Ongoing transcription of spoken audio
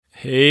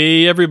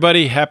Hey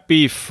everybody,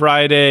 happy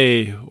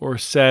Friday or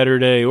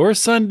Saturday or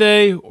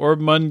Sunday or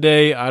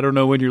Monday. I don't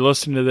know when you're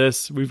listening to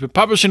this. We've been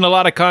publishing a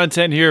lot of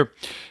content here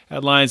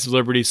at Lions of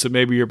Liberty, so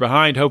maybe you're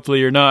behind.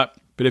 Hopefully you're not.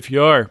 But if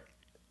you are,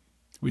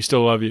 we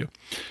still love you.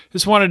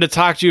 Just wanted to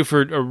talk to you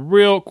for a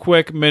real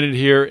quick minute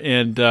here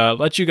and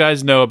let you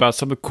guys know about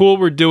something cool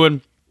we're doing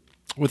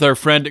with our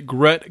friend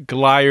Gret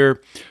Glyer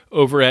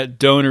over at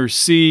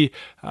DonorSee.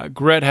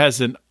 Gret has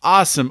an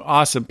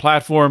awesome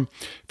platform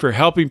for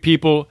helping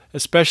people,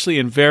 especially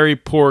in very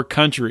poor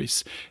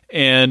countries.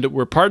 And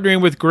we're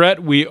partnering with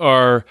Gret. We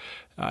are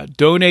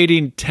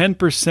donating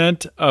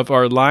 10% of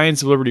our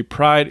Lions of Liberty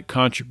Pride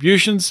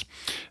contributions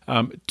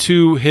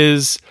to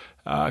his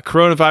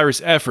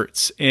coronavirus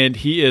efforts. And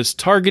he is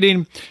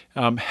targeting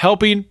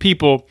helping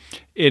people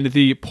in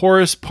the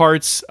poorest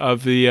parts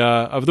of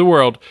the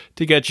world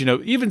to get,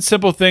 even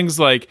simple things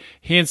like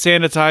hand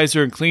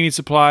sanitizer and cleaning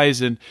supplies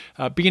and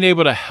being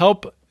able to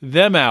help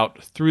them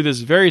out through this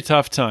very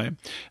tough time.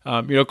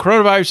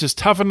 Coronavirus is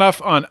tough enough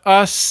on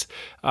us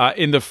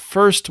in the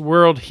first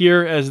world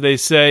here, as they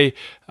say,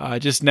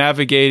 just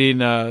navigating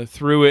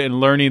through it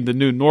and learning the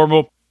new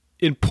normal.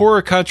 In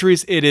poorer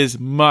countries, it is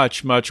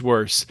much, much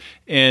worse.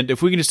 And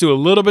if we can just do a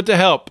little bit to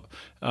help,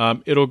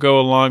 it'll go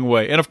a long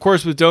way. And of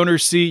course, with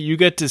DonorSee, you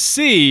get to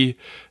see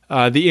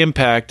the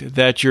impact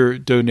that your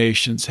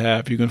donations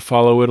have. You can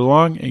follow it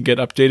along and get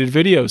updated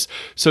videos.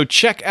 So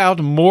check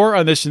out more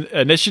on this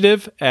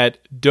initiative at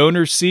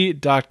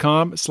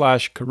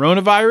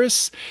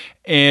donorsee.com/coronavirus.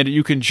 And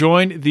you can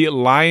join the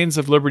Lions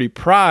of Liberty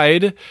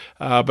Pride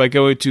by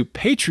going to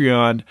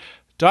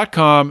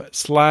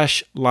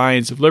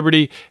patreon.com/Lions of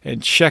Liberty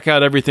and check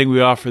out everything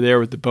we offer there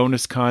with the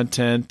bonus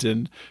content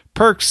and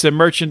perks and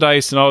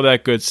merchandise and all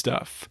that good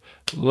stuff.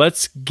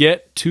 Let's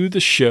get to the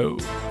show.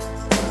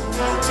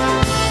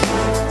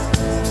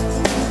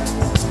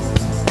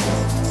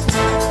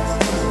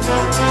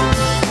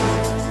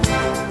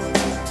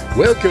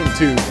 Welcome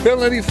to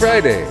Felony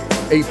Friday,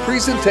 a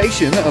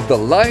presentation of the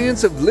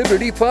Lions of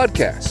Liberty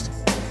podcast.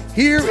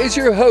 Here is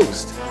your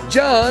host,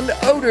 John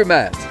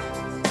Odermatt.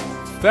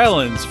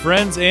 Felons,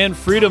 friends, and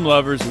freedom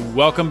lovers,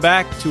 welcome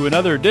back to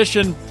another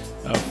edition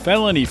of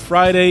Felony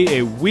Friday,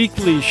 a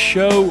weekly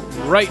show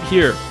right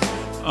here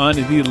on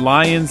the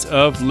Lions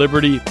of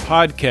Liberty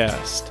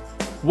podcast.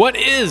 What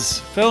is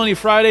Felony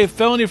Friday?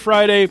 Felony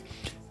Friday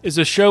is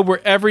a show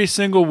where every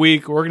single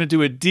week we're going to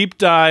do a deep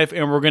dive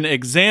and we're going to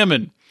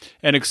examine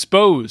and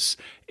expose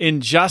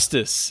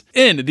injustice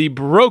in the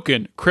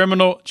broken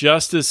criminal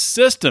justice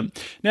system.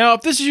 Now,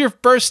 if this is your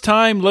first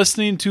time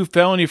listening to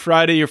Felony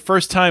Friday, your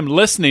first time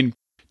listening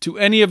to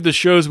any of the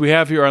shows we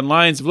have here on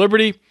Lions of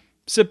Liberty,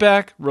 sit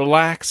back,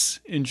 relax,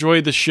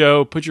 enjoy the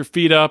show, put your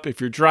feet up. If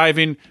you're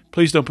driving,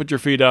 please don't put your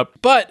feet up.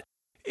 But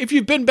if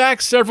you've been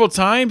back several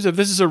times, if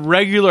this is a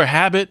regular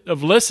habit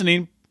of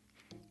listening,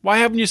 why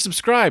haven't you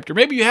subscribed? Or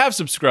maybe you have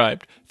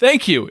subscribed.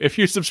 Thank you if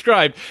you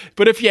subscribed.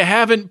 But if you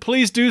haven't,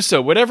 please do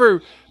so.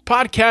 Whatever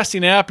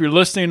podcasting app you're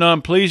listening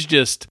on, please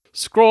just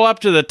scroll up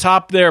to the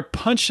top there,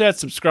 punch that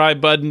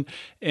subscribe button,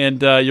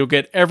 and you'll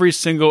get every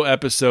single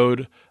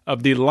episode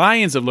of the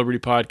Lions of Liberty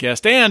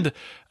podcast and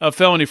of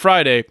Felony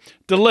Friday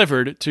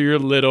delivered to your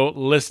little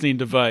listening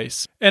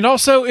device. And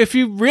also, if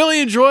you really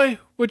enjoy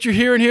what you're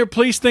hearing here,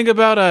 please think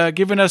about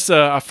giving us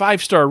a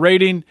 5-star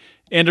rating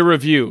and a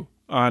review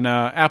on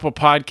Apple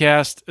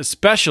Podcast,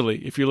 especially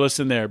if you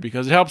listen there,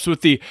 because it helps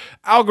with the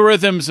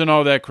algorithms and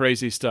all that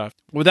crazy stuff.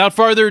 Without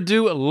further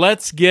ado,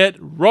 let's get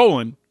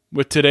rolling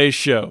with today's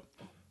show.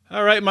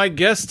 All right, my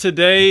guest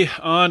today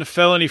on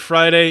Felony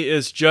Friday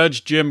is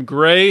Judge Jim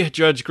Gray.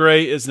 Judge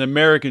Gray is an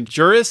American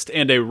jurist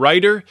and a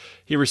writer.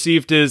 He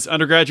received his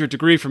undergraduate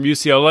degree from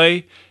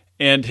UCLA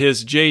and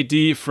his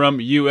JD from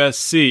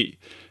USC.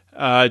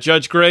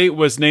 Judge Gray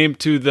was named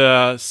to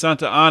the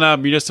Santa Ana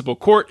Municipal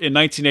Court in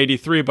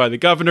 1983 by the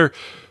governor,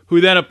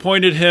 who then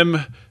appointed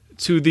him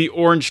to the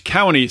Orange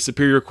County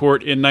Superior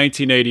Court in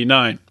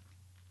 1989.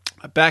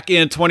 Back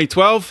in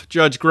 2012,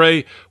 Judge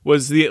Gray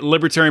was the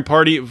Libertarian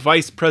Party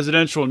vice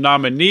presidential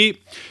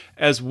nominee,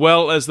 as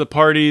well as the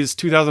party's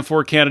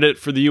 2004 candidate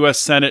for the U.S.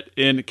 Senate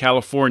in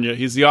California.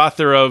 He's the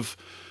author of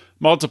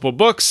multiple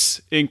books,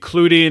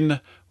 including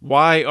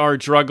Why Our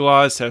Drug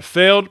Laws Have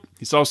Failed.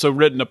 He's also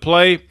written a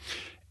play,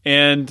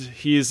 and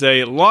he's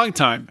a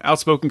longtime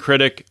outspoken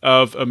critic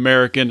of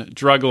American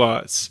drug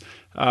laws.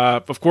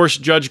 Of course,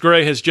 Judge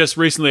Gray has just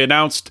recently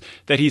announced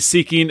that he's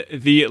seeking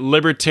the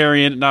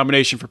Libertarian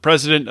nomination for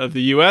president of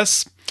the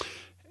U.S.,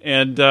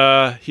 and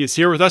he's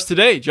here with us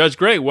today. Judge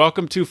Gray,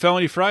 welcome to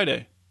Felony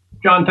Friday.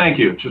 John, thank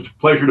you. It's just a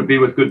pleasure to be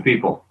with good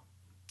people.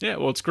 Yeah,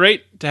 well, it's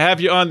great to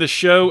have you on the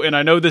show, and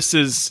I know this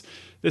is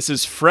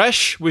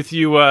fresh with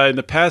you in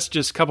the past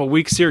just couple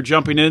weeks here,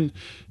 jumping in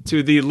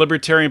to the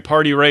Libertarian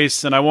Party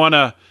race, and I want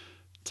to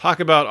talk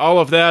about all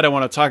of that. I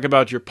want to talk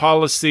about your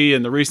policy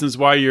and the reasons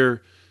why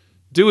you're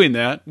doing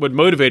that, what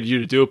motivated you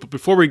to do it. But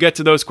before we get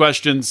to those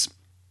questions,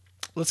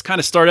 let's kind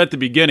of start at the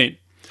beginning.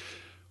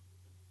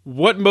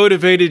 What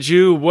motivated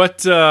you? What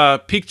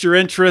piqued your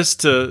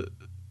interest to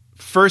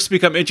first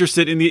become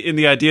interested in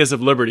the ideas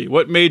of liberty?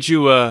 What made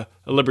you a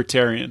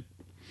libertarian?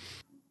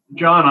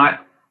 John,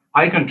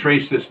 I can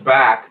trace this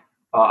back.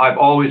 I've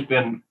always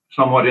been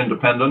somewhat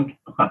independent,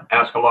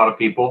 ask a lot of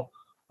people.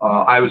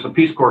 I was a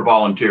Peace Corps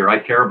volunteer. I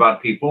care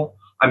about people.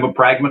 I'm a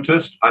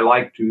pragmatist. I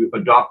like to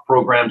adopt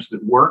programs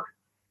that work.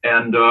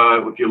 And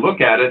if you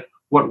look at it,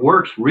 what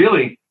works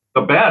really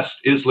the best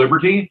is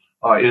liberty,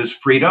 is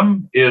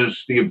freedom,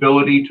 is the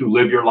ability to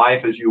live your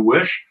life as you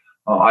wish.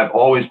 I've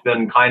always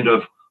been kind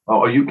of,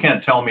 oh, you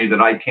can't tell me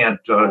that I can't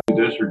do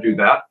this or do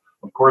that.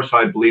 Of course,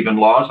 I believe in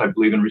laws. I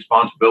believe in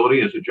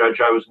responsibility. As a judge,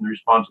 I was in the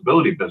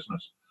responsibility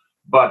business.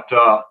 But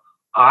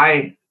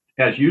I,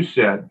 as you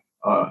said,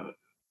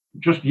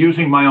 just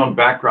using my own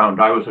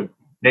background, I was a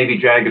Navy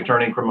JAG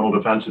attorney, criminal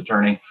defense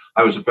attorney.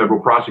 I was a federal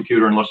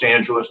prosecutor in Los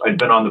Angeles. I'd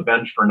been on the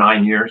bench for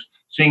 9 years,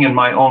 seeing in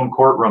my own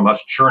courtroom us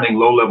churning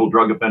low-level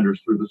drug offenders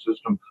through the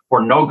system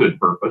for no good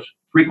purpose,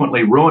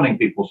 frequently ruining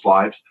people's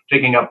lives,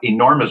 taking up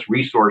enormous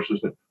resources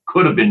that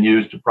could have been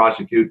used to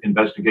prosecute,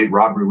 investigate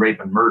robbery, rape,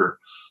 and murder.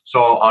 So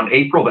on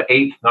April the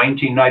 8th,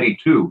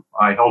 1992,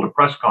 I held a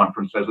press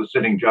conference as a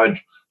sitting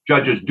judge.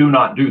 Judges do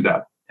not do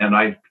that. And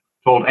I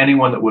told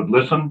anyone that would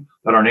listen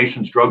that our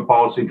nation's drug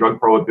policy, drug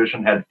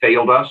prohibition had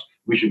failed us.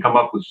 We should come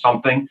up with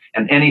something,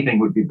 and anything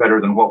would be better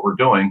than what we're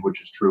doing,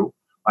 which is true.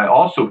 I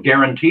also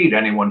guaranteed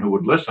anyone who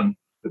would listen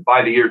that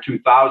by the year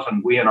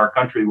 2000, we in our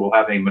country will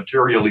have a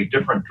materially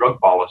different drug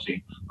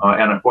policy.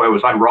 And boy,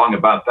 was I wrong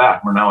about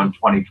that. We're now in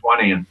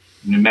 2020, and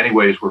in many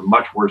ways, we're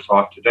much worse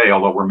off today,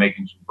 although we're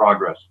making some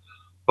progress.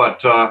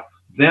 But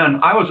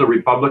then I was a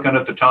Republican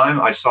at the time.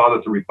 I saw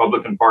that the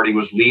Republican Party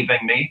was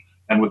leaving me.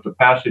 And with the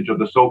passage of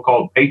the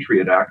so-called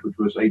Patriot Act, which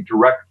was a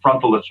direct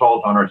frontal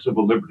assault on our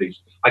civil liberties,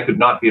 I could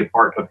not be a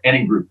part of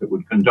any group that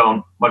would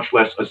condone, much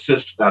less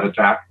assist that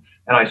attack.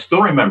 And I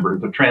still remember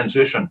the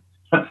transition.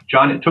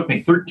 John, it took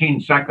me 13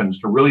 seconds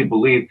to really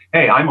believe,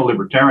 hey, I'm a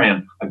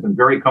libertarian. I've been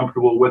very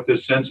comfortable with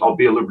this since. I'll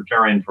be a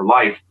libertarian for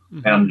life.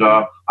 Mm-hmm. And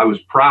I was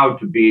proud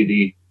to be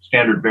the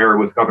standard bearer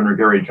with Governor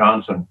Gary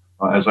Johnson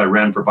as I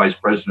ran for vice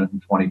president in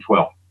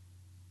 2012.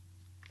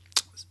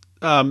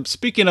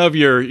 Speaking of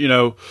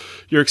your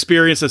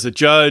experience as a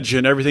judge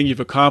and everything you've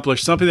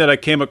accomplished, something that I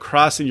came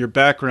across in your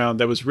background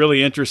that was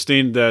really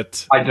interesting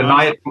that I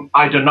deny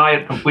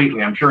it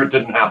completely. I'm sure it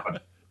didn't happen.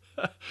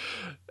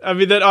 I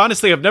mean, that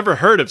honestly, I've never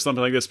heard of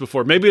something like this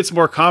before. Maybe it's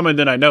more common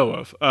than I know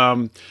of.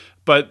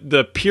 But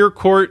the peer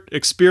court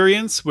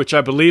experience, which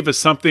I believe is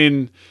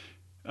something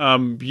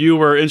you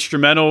were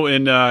instrumental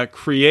in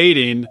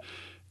creating,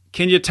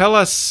 can you tell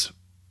us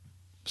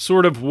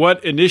sort of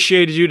what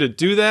initiated you to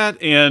do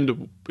that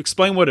and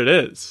explain what it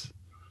is?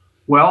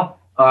 Well,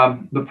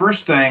 the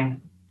first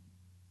thing,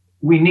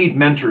 we need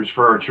mentors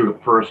for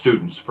our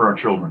students, for our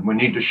children. We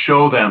need to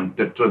show them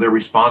that they're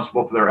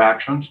responsible for their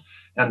actions.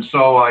 And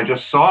so I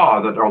just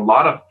saw that there are a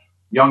lot of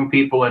young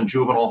people in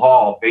juvenile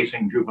hall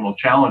facing juvenile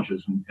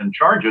challenges and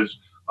charges,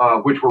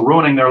 which were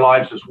ruining their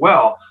lives as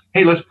well.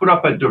 Hey, let's put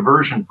up a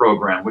diversion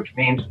program, which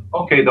means,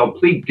 okay, they'll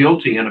plead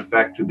guilty in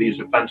effect to these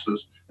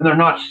offenses. And they're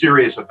not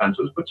serious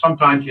offenses, but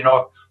sometimes, if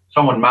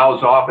someone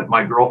mouths off at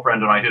my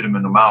girlfriend and I hit him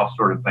in the mouth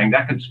sort of thing,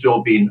 that can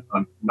still be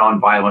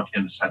nonviolent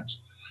in a sense.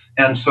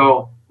 And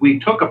so we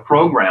took a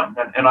program,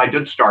 and I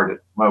did start it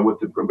with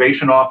the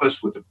probation office,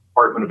 with the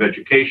Department of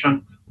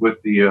Education, with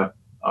the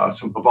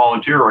some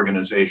volunteer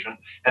organization.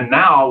 And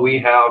now we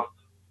have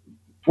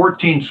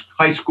 14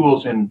 high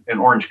schools in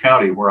Orange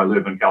County, where I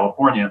live in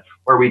California,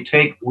 where we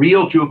take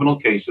real juvenile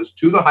cases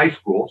to the high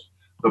schools.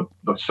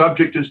 The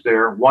subject is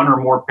there, one or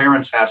more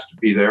parents has to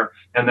be there,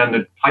 and then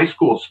the high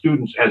school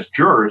students as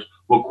jurors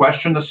will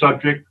question the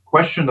subject,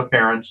 question the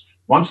parents.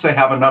 Once they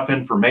have enough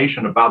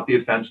information about the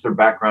offense, their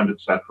background,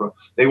 etc.,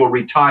 they will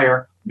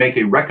retire, make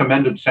a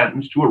recommended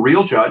sentence to a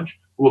real judge,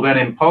 who will then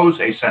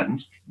impose a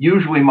sentence,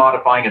 usually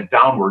modifying it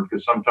downward,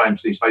 because sometimes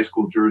these high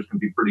school jurors can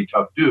be pretty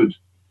tough dudes.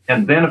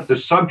 And then if the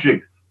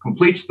subject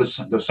completes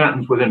the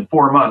sentence within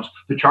 4 months,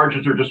 the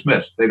charges are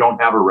dismissed. They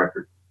don't have a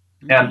record.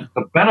 And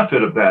the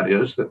benefit of that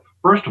is that,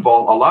 first of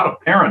all, a lot of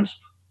parents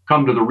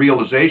come to the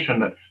realization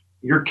that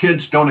your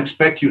kids don't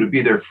expect you to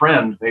be their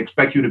friend. They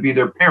expect you to be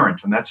their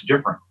parent, and that's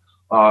different.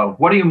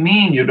 What do you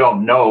mean you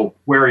don't know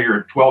where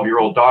your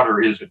 12-year-old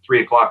daughter is at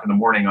 3 o'clock in the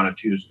morning on a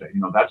Tuesday?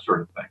 That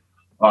sort of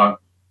thing.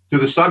 To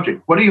the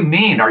subject, what do you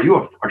mean? Are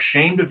you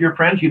ashamed of your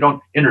friends? You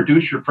don't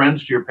introduce your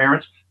friends to your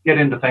parents? Get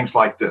into things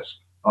like this.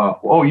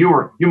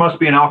 You must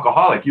be an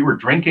alcoholic. You were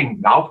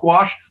drinking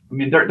mouthwash. I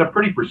mean, they're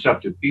pretty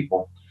perceptive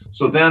people.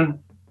 So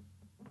then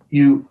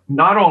you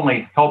not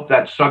only help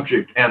that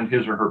subject and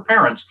his or her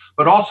parents,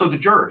 but also the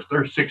jurors. There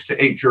are 6 to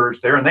 8 jurors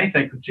there, and they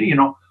think, gee,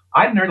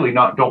 I nearly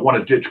don't want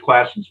to ditch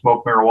class and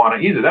smoke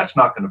marijuana either. That's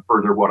not going to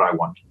further what I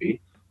want to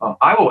be.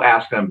 I will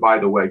ask them, by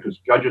the way, because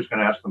judges can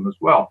ask them as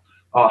well.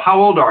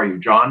 How old are you,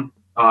 John?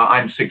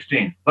 I'm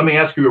 16. Let me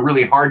ask you a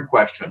really hard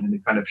question, and they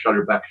kind of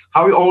shudder back.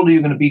 How old are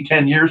you going to be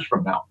 10 years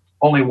from now?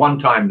 Only one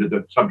time did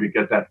the subject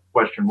get that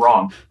question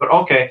wrong. But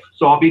okay,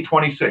 so I'll be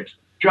 26.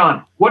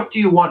 John, what do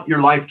you want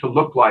your life to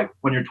look like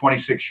when you're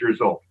 26 years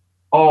old?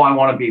 Oh, I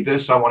want to be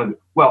this.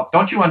 Well,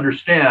 don't you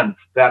understand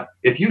that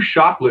if you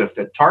shoplift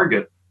at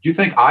Target, Do you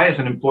think I, as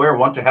an employer,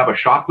 want to have a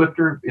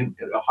shoplifter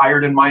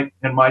hired in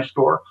my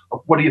store?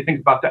 What do you think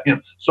about that?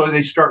 So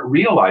they start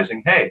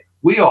realizing, hey,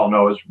 we all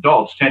know as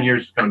adults, 10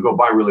 years is going to go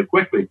by really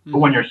quickly. But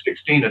when you're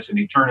 16, it's an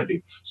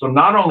eternity. So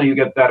not only you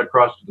get that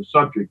across to the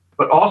subject,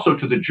 but also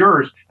to the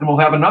jurors. And we'll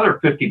have another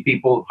 50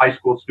 people, high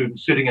school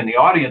students sitting in the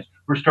audience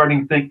who are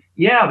starting to think,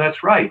 yeah,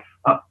 that's right.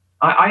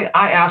 I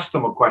asked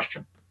them a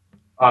question.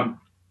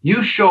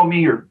 You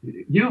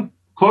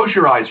close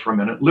your eyes for a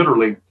minute,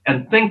 literally,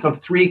 and think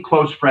of 3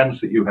 close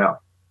friends that you have.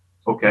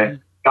 Okay.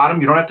 Got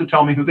them. You don't have to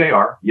tell me who they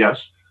are.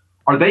 Yes.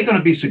 Are they going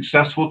to be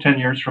successful 10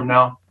 years from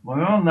now?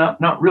 Well,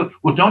 not really.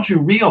 Well, don't you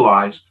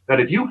realize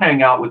that if you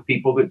hang out with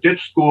people that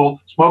ditch school,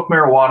 smoke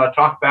marijuana,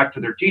 talk back to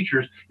their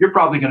teachers, you're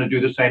probably going to do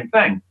the same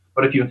thing.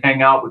 But if you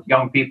hang out with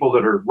young people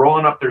that are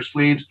rolling up their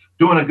sleeves,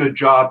 doing a good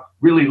job,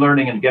 really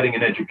learning and getting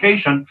an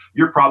education,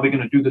 you're probably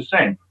going to do the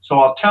same. So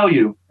I'll tell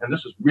you, and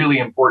this is really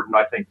important,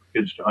 I think, for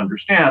kids to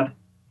understand,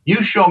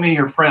 you show me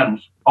your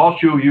friends, I'll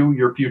show you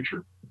your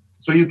future.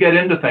 So you get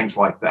into things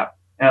like that.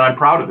 And I'm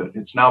proud of it.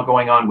 It's now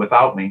going on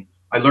without me.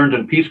 I learned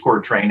in Peace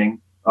Corps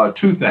training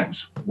 2 things,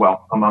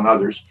 well, among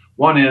others.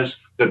 One is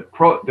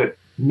that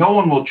no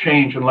one will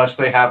change unless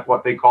they have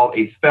what they call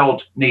a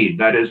felt need.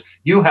 That is,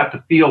 you have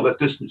to feel that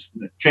this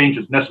change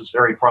is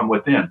necessary from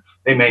within.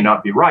 They may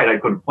not be right. I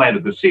could have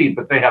planted the seed,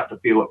 but they have to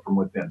feel it from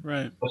within.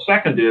 Right. The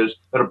second is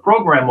that a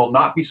program will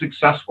not be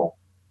successful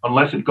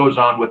unless it goes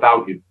on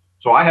without you.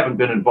 So I haven't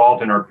been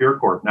involved in our peer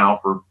court now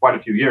for quite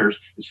a few years.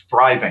 It's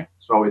thriving.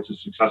 So it's a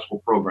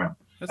successful program.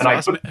 That's and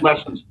awesome.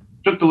 I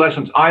took the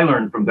lessons I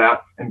learned from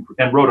that and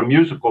wrote a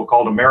musical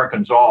called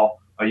Americans All.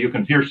 You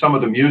can hear some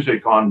of the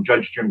music on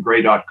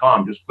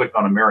judgejimgray.com. Just click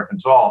on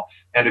Americans All.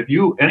 And if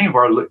any of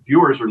our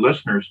viewers or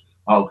listeners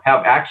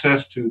have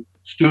access to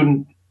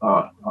student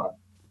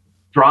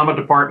drama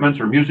departments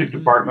or music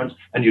departments,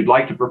 and you'd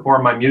like to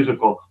perform my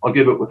musical, I'll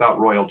give it without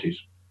royalties.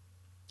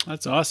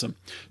 That's awesome.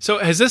 So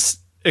has this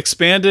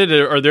expanded?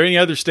 Are there any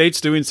other states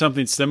doing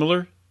something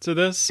similar to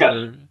this?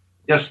 Yes,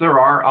 yes, there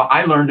are.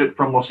 I learned it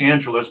from Los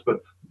Angeles,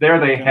 but there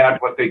they had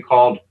what they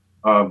called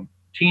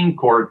teen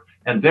court,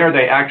 and there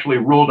they actually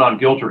ruled on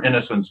guilt or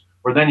innocence,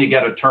 where then you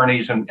get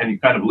attorneys and you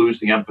kind of lose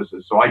the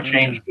emphasis. So I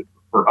changed it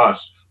for us.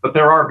 But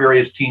there are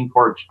various teen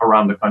courts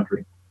around the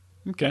country.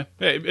 Okay.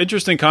 Hey,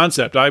 interesting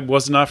concept. I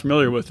was not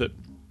familiar with it.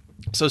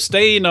 So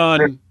staying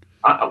on...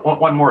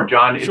 one more,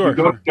 John. Sure, if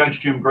you go to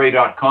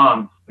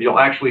judgejimgray.com, you'll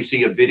actually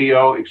see a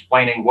video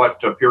explaining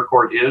what peer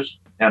court is,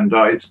 and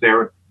it's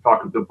there.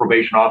 Talk to the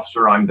probation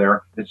officer, I'm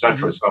there,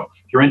 etc. So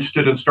if you're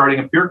interested in starting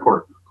a peer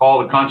court,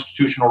 call the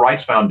Constitutional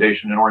Rights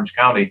Foundation in Orange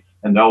County,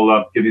 and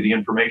they'll give you the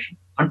information.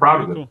 I'm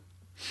proud of it. Cool.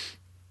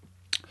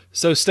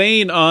 So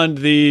staying on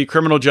the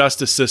criminal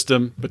justice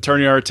system, but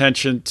turning our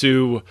attention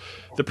to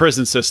the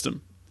prison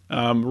system.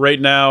 Right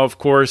now, of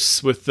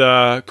course, with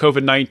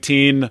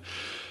COVID-19,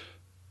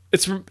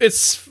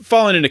 it's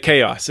fallen into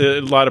chaos. A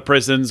lot of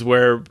prisons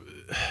where,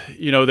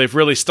 they've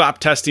really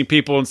stopped testing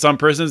people in some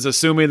prisons,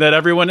 assuming that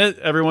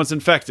everyone's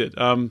infected.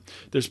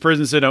 There's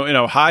prisons in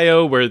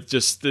Ohio where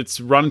it's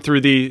run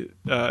through the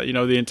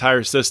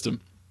entire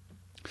system.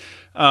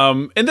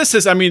 And this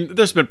is,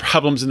 there's been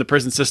problems in the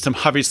prison system,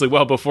 obviously,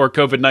 well before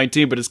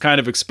COVID-19, but it's kind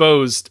of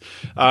exposed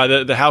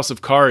the house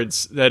of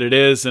cards that it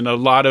is. And a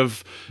lot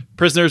of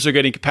prisoners are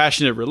getting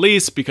compassionate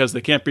release because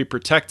they can't be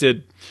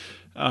protected.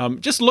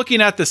 Just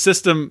looking at the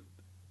system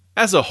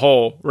as a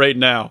whole right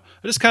now,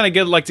 I just kind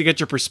of like to get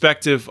your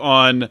perspective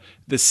on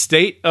the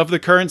state of the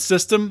current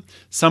system,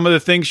 some of the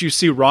things you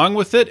see wrong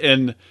with it,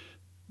 and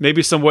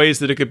maybe some ways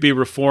that it could be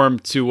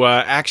reformed to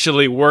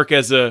actually work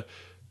to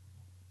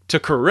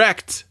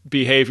correct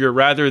behavior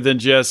rather than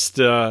just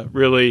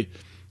really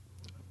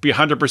be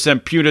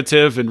 100%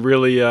 punitive and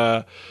really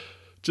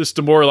just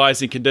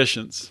demoralizing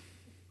conditions.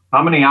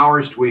 How many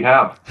hours do we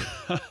have?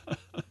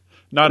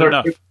 Not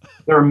enough.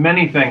 There are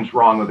many things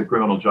wrong with the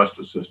criminal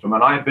justice system,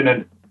 and I've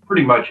been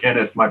pretty much in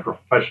it my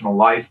professional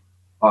life.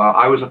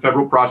 I was a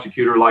federal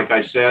prosecutor, like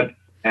I said,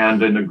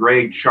 and in the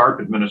Gray Sharp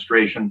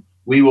administration,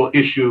 we will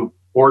issue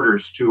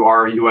orders to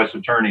our U.S.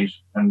 attorneys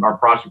and our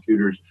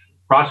prosecutors.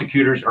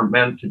 Prosecutors are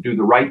meant to do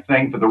the right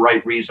thing for the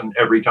right reason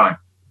every time.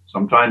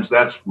 Sometimes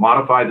that's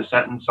modify the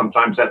sentence.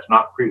 Sometimes that's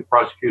not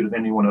prosecute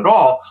anyone at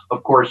all.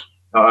 Of course,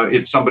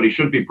 if somebody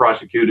should be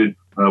prosecuted,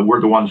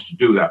 we're the ones to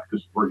do that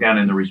because we're, again,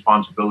 in the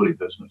responsibility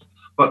business.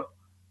 But,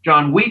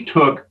 John, we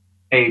took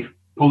a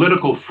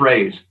political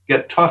phrase,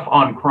 get tough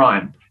on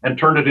crime, and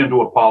turned it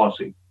into a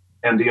policy.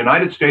 And the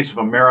United States of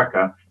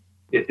America,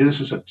 this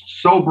is a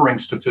sobering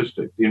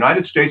statistic. The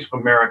United States of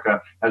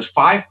America has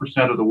 5%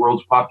 of the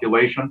world's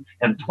population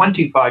and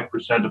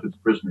 25% of its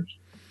prisoners.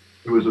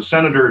 There was a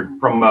senator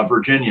from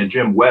Virginia,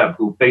 Jim Webb,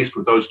 who, faced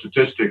with those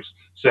statistics,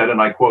 said,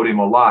 and I quote him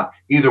a lot,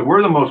 either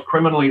we're the most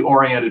criminally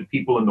oriented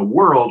people in the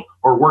world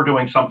or we're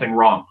doing something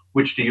wrong.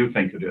 Which do you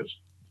think it is?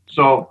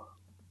 So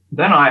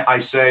then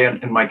I say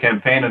in my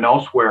campaign and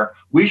elsewhere,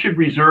 we should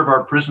reserve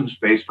our prison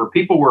space for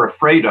people we're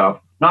afraid of,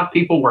 not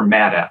people we're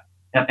mad at.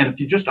 And if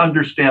you just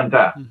understand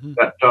that,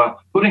 that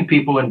putting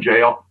people in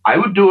jail, I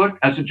would do it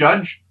as a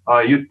judge.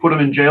 You'd put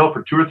them in jail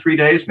for 2 or 3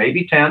 days,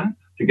 maybe 10,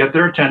 to get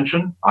their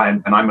attention.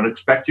 And I'm going to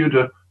expect you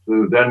to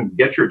then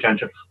get your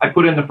attention. I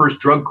put in the first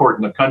drug court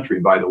in the country,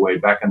 by the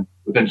way,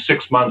 within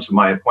 6 months of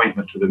my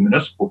appointment to the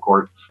municipal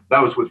court.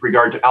 That was with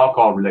regard to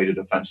alcohol-related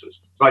offenses.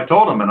 So I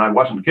told them, and I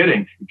wasn't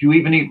kidding, if you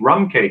even eat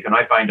rum cake and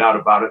I find out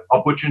about it,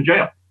 I'll put you in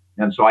jail.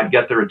 And so I'd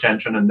get their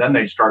attention, and then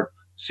they start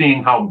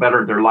seeing how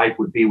better their life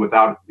would be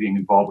without being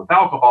involved with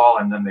alcohol,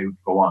 and then they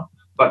would go on.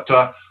 But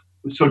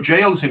so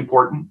jail is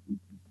important.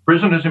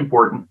 Prison is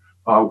important.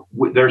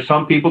 There's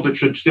some people that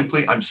should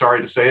simply, I'm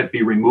sorry to say it,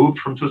 be removed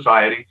from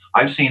society.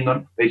 I've seen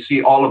them. They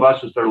see all of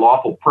us as their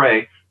lawful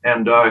prey.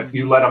 And if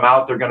you let them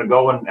out, they're going to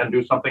go and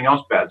do something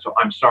else bad. So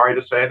I'm sorry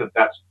to say that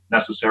that's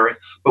necessary.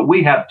 But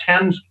we have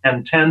tens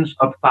and tens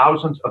of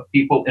thousands of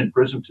people in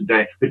prison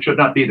today that should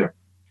not be there,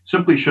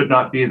 simply should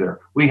not be there.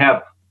 We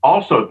have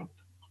also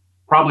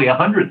probably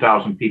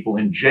 100,000 people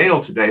in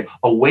jail today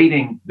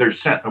awaiting their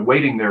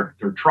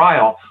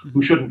trial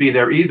who shouldn't be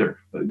there either.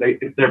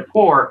 If they're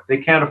poor, they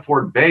can't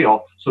afford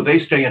bail, so they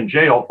stay in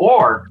jail,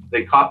 or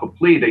they cop a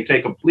plea, they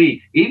take a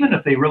plea, even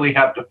if they really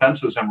have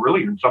defenses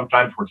and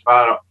sometimes we're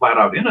flat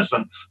out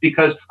innocent,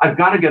 because I've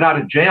got to get out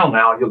of jail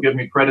now. You'll give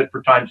me credit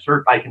for time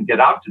served. I can get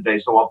out today,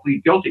 so I'll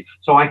plead guilty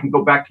so I can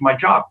go back to my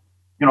job.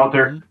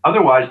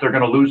 Otherwise they're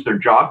going to lose their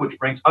job, which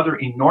brings other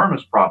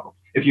enormous problems.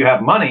 If you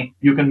have money,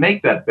 you can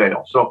make that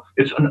bail. So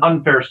it's an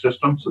unfair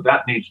system. So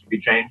that needs to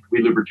be changed.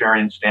 We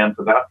libertarians stand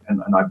for that,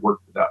 and I've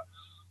worked for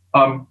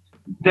that.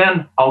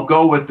 Then I'll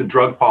go with the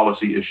drug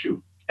policy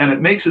issue. And it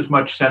makes as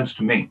much sense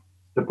to me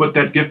to put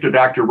that gifted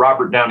actor,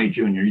 Robert Downey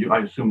Jr., you,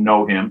 I assume,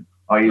 know him.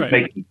 He's Right.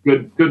 making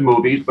good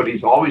movies, but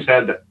he's always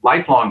had that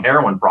lifelong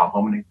heroin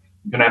problem. And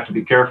you're going to have to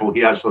be careful.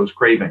 He has those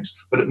cravings.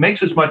 But it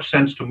makes as much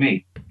sense to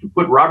me to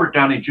put Robert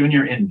Downey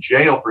Jr. in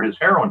jail for his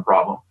heroin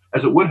problem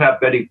as it would have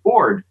Betty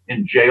Ford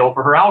in jail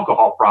for her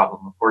alcohol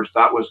problem. Of course,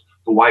 that was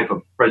the wife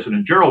of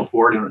President Gerald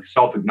Ford and a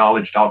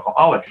self-acknowledged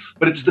alcoholic.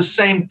 But it's the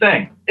same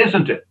thing,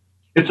 isn't it?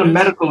 It's a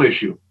medical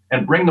issue.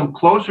 And bring them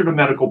closer to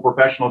medical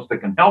professionals that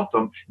can help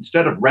them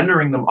instead of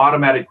rendering them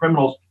automatic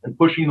criminals and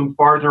pushing them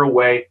farther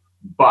away.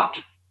 But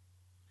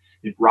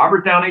if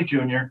Robert Downey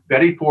Jr.,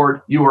 Betty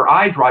Ford, you or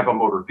I drive a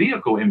motor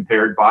vehicle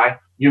impaired by,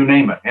 you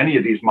name it, any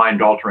of these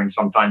mind-altering,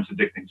 sometimes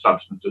addicting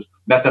substances,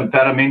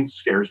 methamphetamine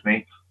scares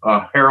me,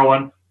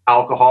 heroin,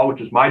 alcohol,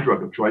 which is my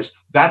drug of choice,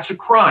 that's a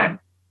crime.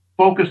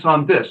 Focus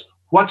on this.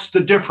 What's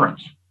the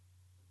difference?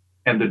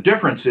 And the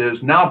difference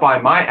is now by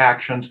my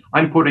actions,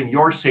 I'm putting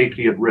your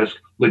safety at risk,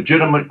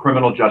 legitimate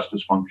criminal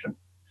justice function.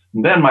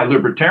 And then my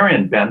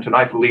libertarian bent, and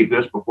I believe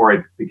this before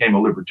I became a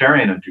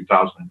libertarian in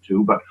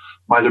 2002, but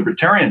my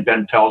libertarian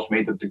bent tells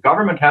me that the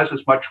government has as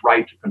much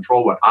right to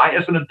control what I,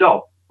 as an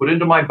adult, put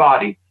into my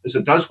body as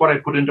it does what I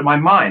put into my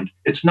mind.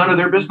 It's none of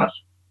their business.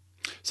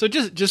 So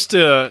just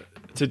to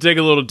dig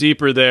a little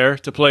deeper there,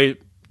 to play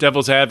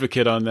devil's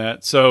advocate on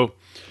that. So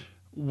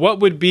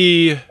what's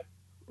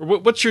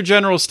your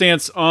general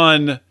stance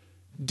on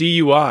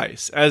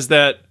DUIs as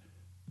that,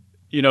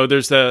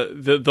 there's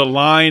the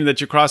line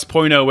that you cross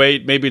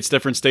 0.08, maybe it's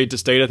different state to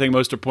state. I think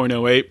most are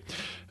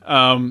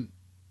 0.08.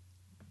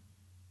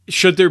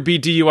 Should there be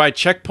DUI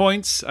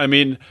checkpoints? I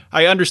mean,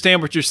 I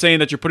understand what you're saying,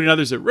 that you're putting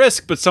others at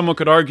risk, but someone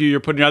could argue you're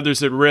putting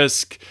others at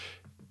risk,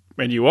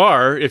 and you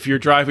are, if you're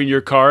driving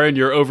your car and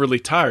you're overly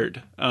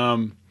tired.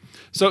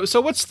 So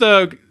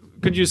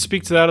could you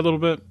speak to that a little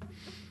bit?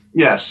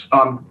 Yes,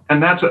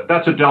 and that's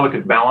a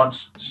delicate balance,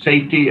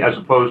 safety as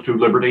opposed to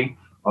liberty.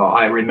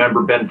 I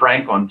remember Ben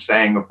Franklin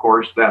saying, of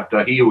course, that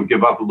he who would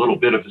give up a little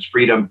bit of his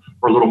freedom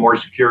for a little more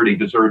security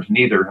deserves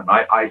neither. And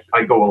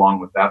I go along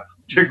with that,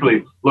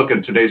 particularly look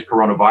at today's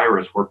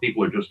coronavirus where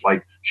people are just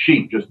like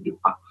sheep.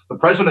 The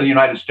president of the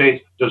United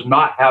States does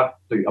not have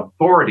the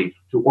authority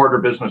to order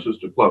businesses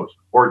to close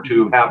or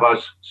to have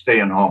us stay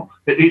in home.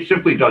 He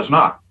simply does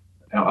not.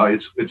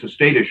 It's a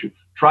state issue.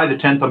 Try the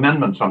 10th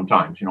Amendment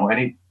sometimes.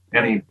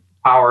 Any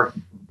power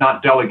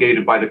not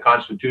delegated by the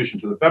Constitution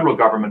to the federal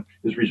government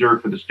is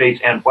reserved for the states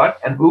and what?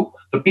 And who?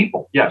 The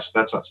people. Yes,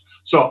 that's us.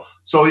 So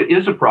it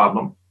is a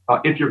problem.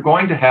 If you're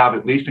going to have,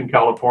 at least in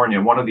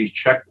California, one of these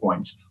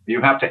checkpoints,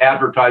 you have to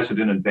advertise it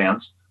in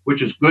advance,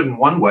 which is good in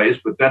one ways,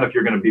 but then if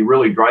you're going to be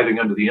really driving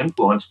under the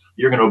influence,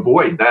 you're going to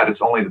avoid that.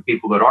 It's only the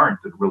people that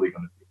aren't that are really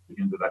going to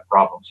get into that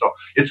problem. So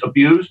it's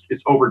abused,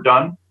 it's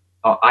overdone.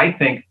 I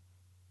think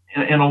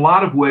in a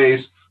lot of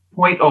ways,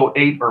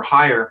 0.08 or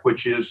higher,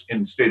 which is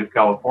in the state of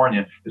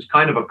California, is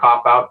kind of a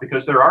cop-out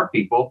because there are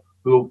people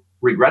who,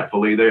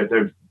 regretfully,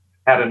 they've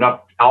had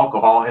enough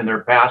alcohol in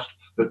their past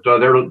that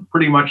they're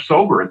pretty much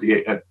sober at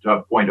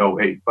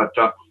 0.08. But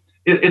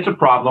it's a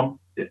problem.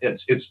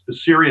 It's a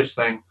serious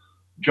thing.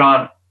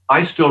 John,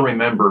 I still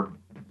remember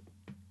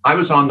I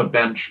was on the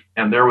bench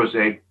and there was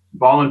a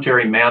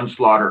voluntary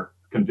manslaughter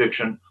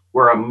conviction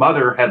where a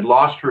mother had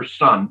lost her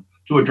son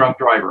to a drunk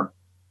driver.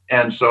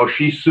 And so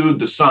she sued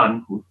the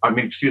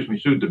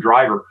sued the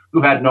driver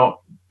who had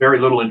very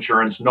little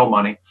insurance, no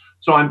money.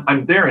 So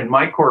I'm there in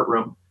my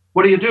courtroom.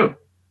 What do you do?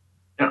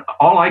 And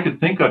all I could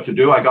think of to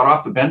do, I got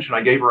off the bench and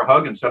I gave her a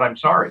hug and said, I'm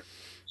sorry.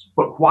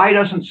 But why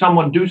doesn't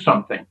someone do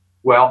something?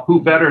 Well,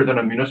 who better than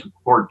a municipal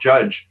court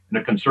judge in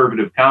a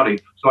conservative county?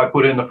 So I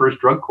put in the first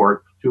drug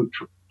court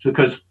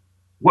because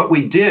what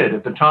we did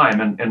at the time,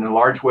 and in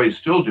large ways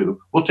still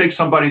do, we'll take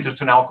somebody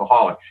that's an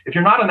alcoholic. If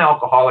you're not an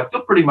alcoholic,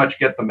 they'll pretty much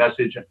get the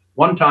message.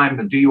 One time,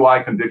 the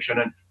DUI conviction,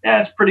 and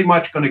it's pretty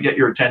much going to get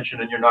your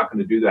attention, and you're not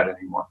going to do that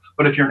anymore.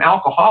 But if you're an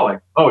alcoholic,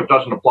 it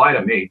doesn't apply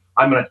to me.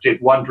 I'm going to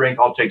take one drink,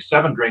 I'll take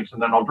 7 drinks,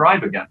 and then I'll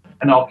drive again,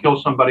 and I'll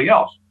kill somebody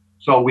else.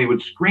 So we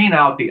would screen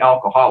out the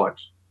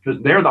alcoholics because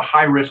they're the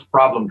high-risk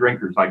problem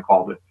drinkers, I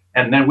called it.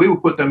 And then we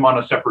would put them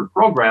on a separate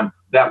program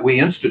that we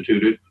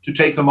instituted to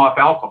take them off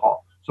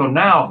alcohol. So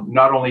now,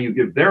 not only you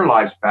give their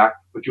lives back,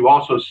 but you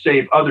also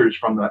save others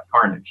from that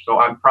carnage. So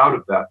I'm proud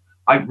of that.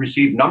 I've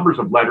received numbers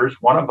of letters.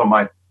 One of them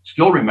I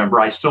still remember,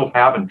 I still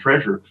have and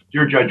treasure.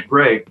 Dear Judge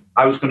Gray,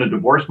 I was going to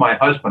divorce my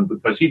husband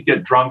because he'd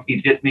get drunk,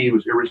 he'd hit me, he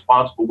was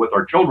irresponsible with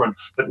our children.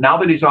 But now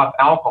that he's off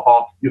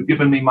alcohol, you've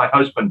given me my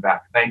husband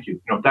back. Thank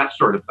you. That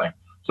sort of thing.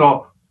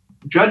 So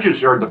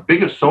judges are the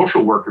biggest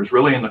social workers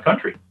really in the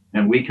country.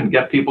 And we can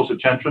get people's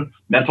attention,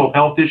 mental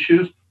health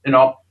issues,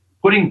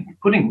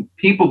 Putting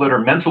people that are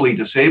mentally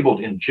disabled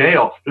in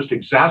jail just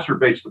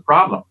exacerbates the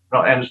problem,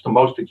 and it's the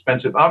most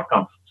expensive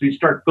outcome. So you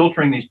start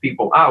filtering these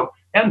people out,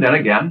 and then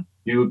again,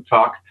 you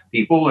talk to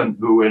people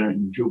who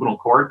in juvenile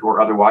court or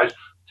otherwise,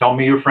 tell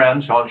me your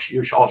friends, I'll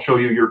show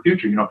you your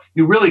future.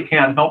 You really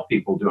can help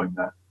people doing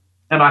that,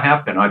 and I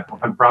have been.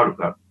 I'm proud of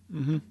that.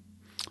 Mm-hmm.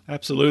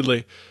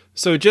 Absolutely.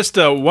 So just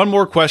one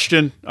more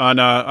question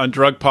on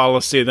drug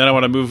policy, and then I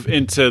want to move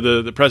into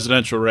the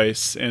presidential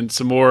race and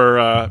some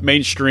more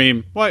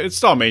mainstream. Well, it's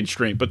still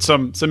mainstream, but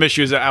some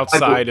issues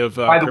outside of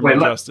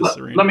criminal justice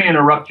arena. Let me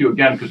interrupt you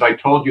again because I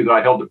told you that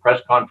I held the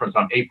press conference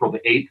on April the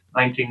 8th,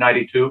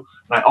 1992,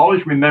 and I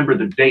always remember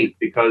the date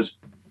because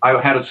I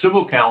had a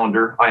civil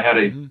calendar, I had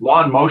a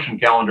law and motion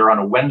calendar on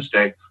a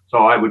Wednesday, so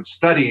I would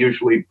study,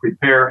 usually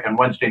prepare on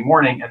Wednesday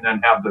morning, and then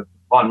have the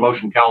law and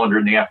motion calendar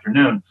in the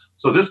afternoon.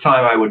 So this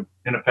time I would,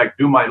 in effect,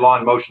 do my law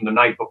and motion the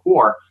night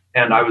before,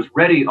 and I was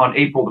ready on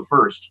April the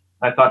 1st.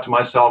 I thought to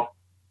myself,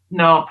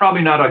 no,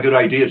 probably not a good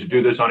idea to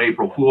do this on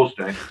April Fool's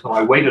Day. So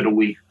I waited a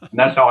week, and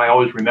that's how I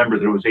always remember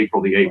that it was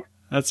April the 8th.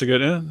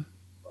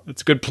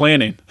 That's good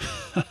planning.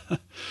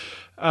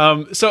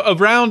 So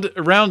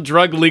around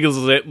drug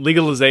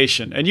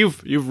legalization, and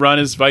you've run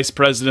as vice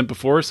president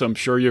before, so I'm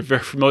sure you're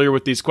very familiar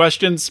with these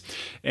questions.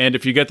 And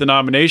if you get the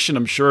nomination,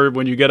 I'm sure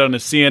when you get on a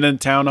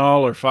CNN town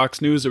hall or Fox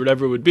News or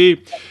whatever it would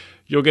be,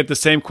 you'll get the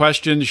same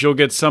questions. You'll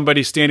get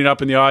somebody standing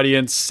up in the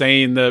audience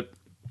saying that,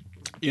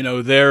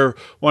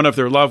 one of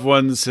their loved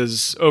ones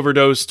has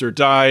overdosed or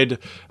died,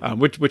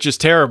 which is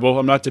terrible.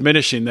 I'm not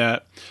diminishing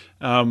that.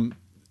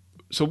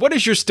 So what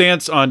is your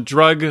stance on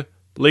drug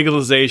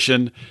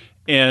legalization?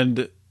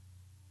 And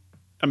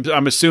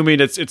I'm assuming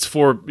it's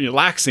for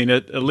laxing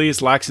it, at least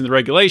laxing the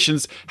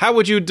regulations. How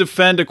would you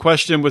defend a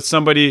question with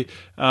somebody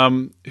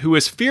who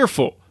is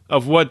fearful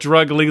of what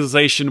drug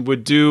legalization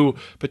would do,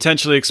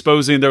 potentially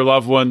exposing their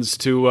loved ones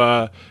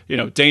to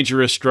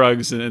dangerous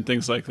drugs and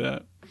things like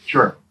that?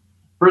 Sure.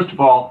 First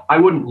of all, I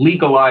wouldn't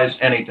legalize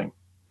anything.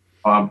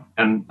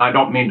 And I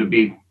don't mean to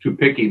be too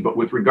picky, but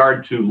with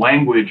regard to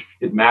language,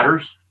 it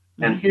matters.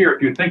 And here,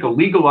 if you think a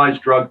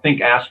legalized drug,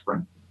 think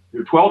aspirin.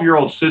 Your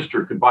 12-year-old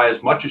sister could buy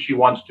as much as she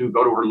wants to,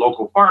 go to her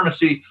local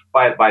pharmacy,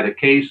 buy it by the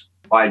case,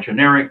 buy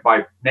generic,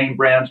 buy name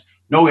brands,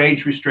 no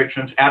age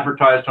restrictions,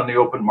 advertised on the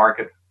open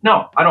market.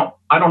 No, I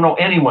don't know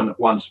anyone that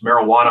wants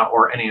marijuana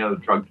or any other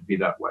drug to be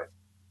that way.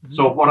 Mm-hmm.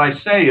 So what I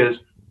say is,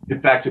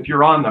 in fact, if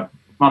you're on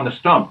the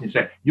stump, you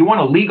say, you want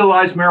to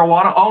legalize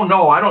marijuana? Oh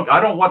no, I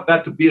don't want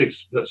that to be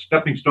a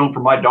stepping stone for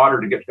my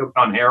daughter to get hooked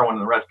on heroin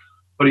and the rest.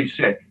 But you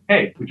say,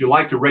 hey, would you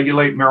like to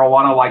regulate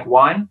marijuana like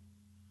wine?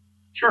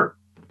 Sure.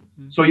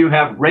 So you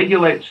have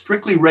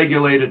strictly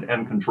regulated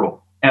and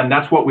controlled. And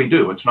that's what we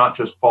do. It's not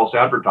just false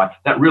advertising.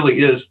 That really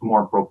is a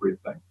more appropriate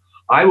thing.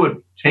 I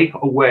would take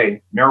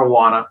away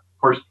marijuana.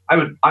 Of course,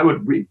 I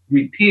would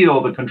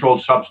repeal the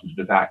Controlled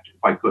Substances Act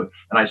if I could.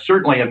 And I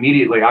certainly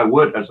immediately, I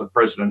would, as a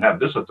president, have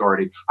this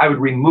authority. I would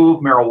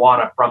remove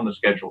marijuana from the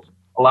schedules,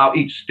 allow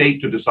each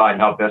state to decide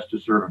how best to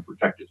serve and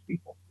protect its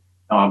people.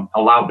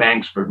 Allow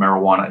banks for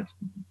marijuana.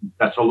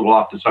 That's a little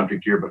off the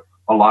subject here, but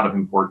a lot of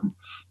important.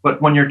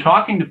 But when you're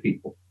talking to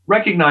people,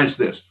 recognize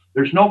this.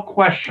 There's no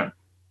question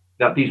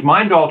that these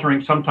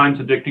mind-altering, sometimes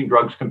addicting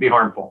drugs can be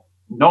harmful.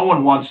 No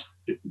one wants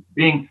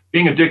being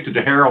addicted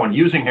to heroin,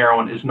 using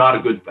heroin is not a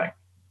good thing.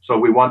 So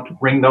we want to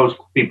bring those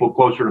people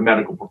closer to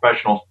medical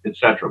professionals, et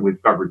cetera.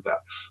 We've covered that.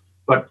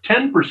 But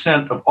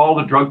 10% of all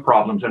the drug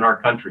problems in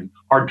our country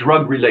are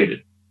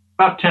drug-related.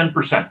 About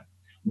 10%.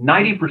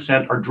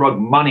 90% are drug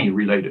money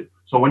related.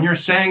 So when you're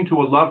saying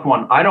to a loved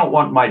one, I don't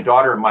want my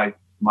daughter, my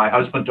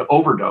husband to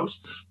overdose,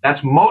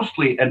 that's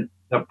mostly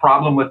a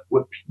problem with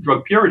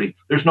drug purity.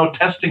 There's no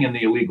testing in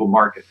the illegal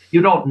market.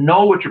 You don't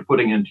know what you're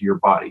putting into your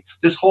body.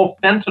 This whole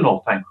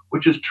fentanyl thing,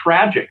 which is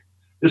tragic,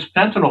 this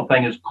fentanyl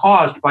thing is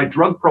caused by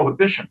drug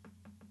prohibition.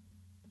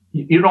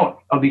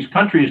 Of these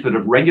countries that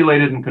have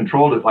regulated and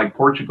controlled it, like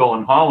Portugal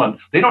and Holland,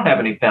 they don't have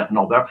any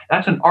fentanyl there.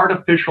 That's an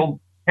artificial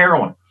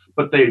heroin.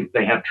 but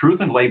they have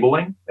truth in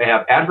labeling, they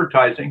have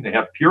advertising, they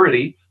have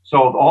purity.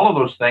 So all of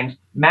those things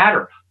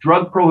matter.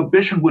 Drug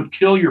prohibition would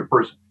kill your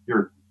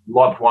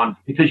loved one,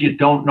 because you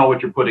don't know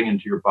what you're putting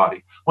into your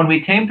body. When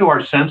we came to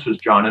our senses,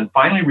 John, and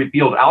finally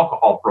repealed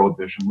alcohol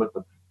prohibition with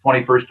the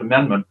 21st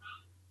Amendment,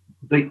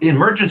 the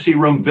emergency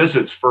room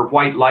visits for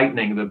white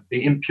lightning,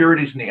 the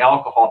impurities in the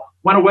alcohol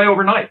went away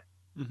overnight.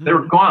 Mm-hmm. They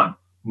were gone.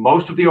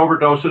 Most of the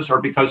overdoses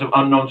are because of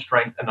unknown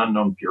strength and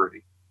unknown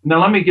purity.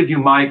 Now, let me give you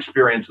my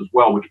experience as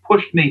well, which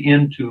pushed me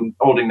into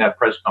holding that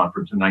press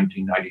conference in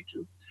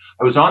 1992.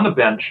 I was on the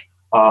bench,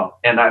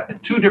 and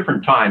at two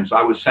different times,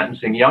 I was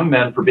sentencing young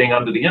men for being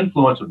under the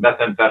influence of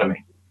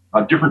methamphetamine.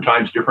 Different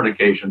times, different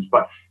occasions.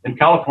 But in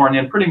California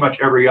and pretty much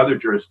every other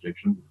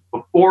jurisdiction,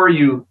 before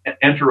you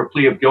enter a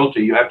plea of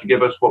guilty, you have to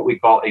give us what we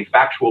call a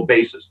factual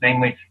basis.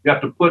 Namely, you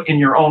have to put in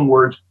your own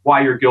words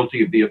why you're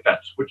guilty of the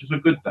offense, which is a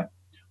good thing.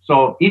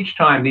 So each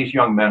time these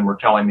young men were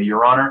telling me,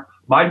 Your Honor,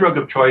 my drug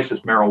of choice is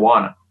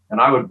marijuana. And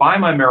I would buy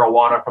my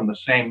marijuana from the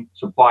same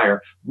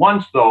supplier.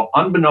 Once, though,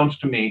 unbeknownst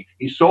to me,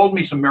 he sold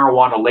me some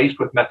marijuana laced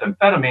with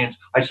methamphetamines.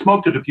 I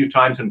smoked it a few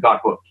times and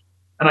got hooked.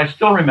 And I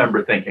still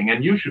remember thinking,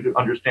 and you should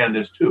understand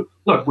this too.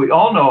 Look, we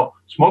all know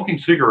smoking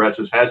cigarettes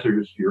is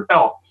hazardous to your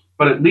health,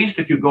 but at least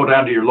if you go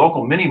down to your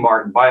local mini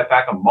mart and buy a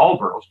pack of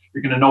Marlboros,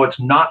 you're going to know it's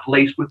not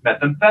laced with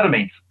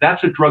methamphetamine.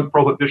 That's a drug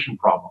prohibition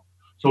problem.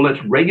 So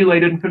let's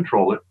regulate it and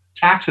control it.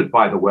 Tax it,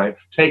 by the way.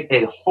 Take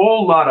a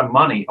whole lot of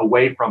money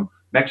away from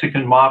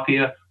Mexican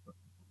mafia,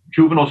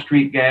 juvenile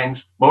street gangs,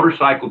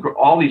 motorcycle,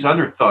 all these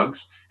other thugs,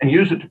 and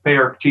use it to pay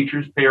our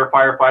teachers, pay our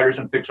firefighters,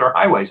 and fix our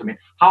highways. I mean,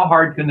 how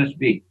hard can this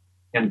be?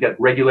 And get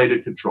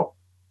regulated control.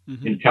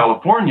 Mm-hmm. In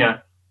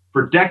California,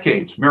 for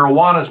decades,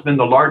 marijuana has been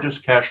the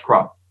largest cash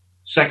crop.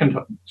 Second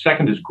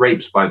is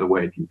grapes, by the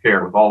way, if you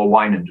care, with all the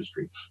wine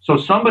industry. So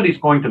somebody's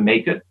going to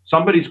make it,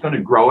 somebody's going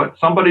to grow it,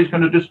 somebody's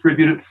going to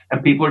distribute it,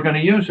 and people are going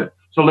to use it.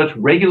 So let's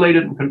regulate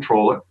it and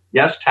control it.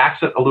 Yes,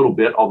 tax it a little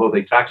bit, although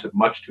they tax it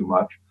much too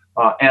much,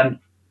 and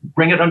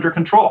bring it under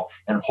control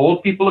and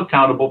hold people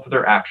accountable for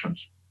their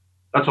actions.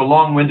 That's a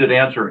long-winded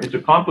answer. It's a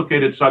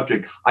complicated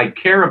subject. I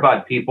care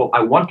about people.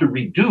 I want to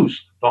reduce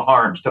the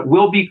harms that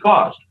will be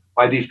caused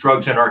by these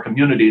drugs in our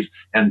communities,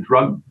 and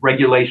drug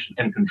regulation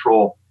and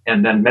control,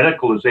 and then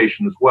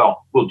medicalization as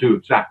well, will do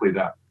exactly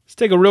that. Let's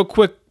take a real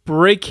quick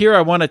break here.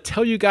 I want to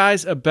tell you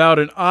guys about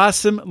an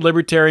awesome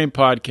libertarian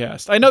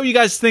podcast. I know you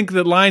guys think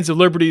that Lions of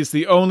Liberty is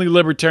the only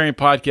libertarian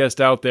podcast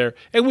out there,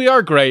 and we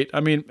are great.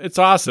 I mean, it's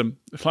awesome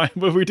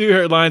what we do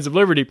here at Lions of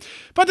Liberty,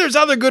 but there's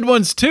other good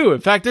ones too.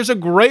 In fact, there's a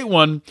great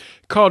one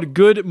called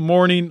Good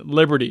Morning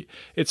Liberty.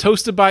 It's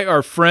hosted by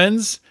our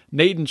friends,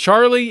 Nate and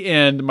Charlie,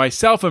 and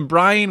myself and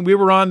Brian. We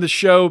were on the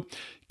show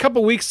a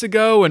couple weeks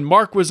ago, and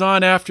Mark was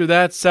on after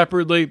that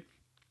separately.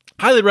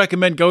 Highly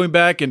recommend going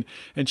back and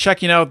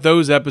checking out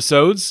those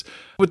episodes.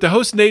 What the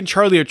host Nate and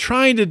Charlie are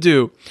trying to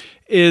do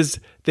is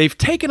they've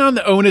taken on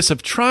the onus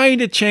of trying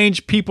to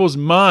change people's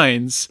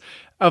minds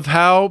of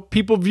how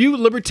people view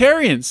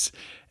libertarians.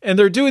 And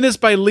they're doing this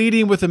by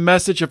leading with a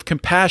message of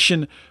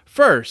compassion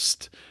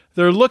first.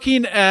 They're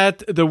looking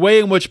at the way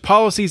in which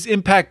policies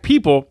impact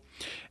people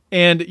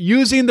and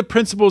using the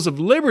principles of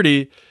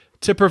liberty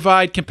to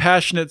provide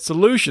compassionate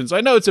solutions.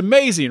 I know, it's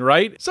amazing,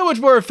 right? So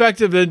much more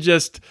effective than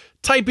just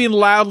typing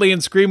loudly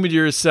and screaming to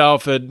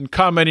yourself and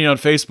commenting on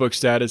Facebook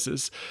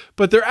statuses.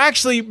 But they're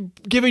actually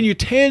giving you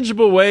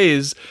tangible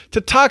ways to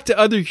talk to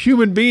other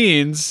human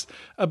beings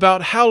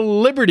about how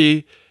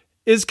liberty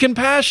is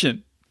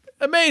compassion.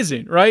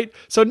 Amazing, right?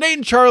 So Nate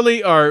and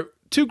Charlie are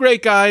two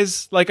great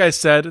guys, like I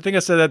said. I think I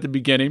said that at the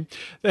beginning.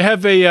 They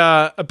have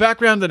a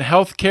background in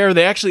healthcare.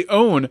 They actually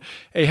own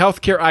a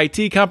healthcare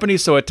IT company.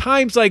 So at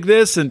times like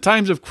this and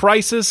times of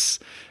crisis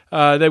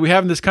that we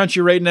have in this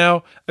country right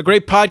now, a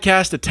great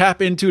podcast to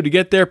tap into to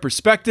get their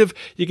perspective.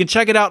 You can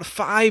check it out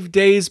 5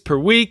 days per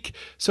week.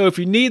 So if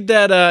you need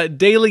that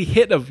daily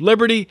hit of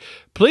liberty,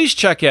 please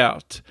check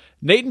out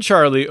Nate and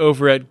Charlie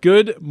over at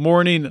Good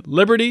Morning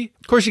Liberty.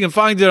 Of course, you can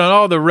find it on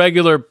all the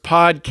regular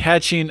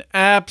pod-catching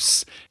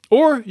apps,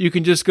 or you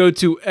can just go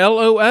to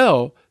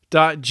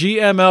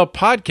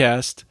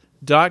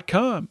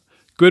lol.gmlpodcast.com.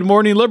 Good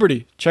Morning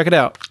Liberty. Check it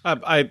out.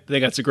 I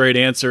think that's a great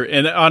answer.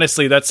 And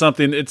honestly, that's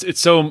something, it's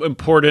so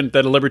important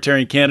that a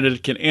libertarian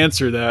candidate can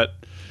answer that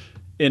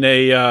in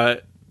a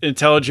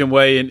intelligent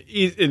way and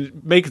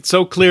make it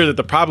so clear that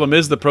the problem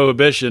is the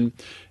prohibition.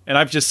 And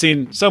I've just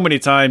seen so many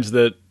times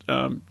that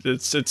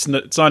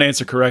it's not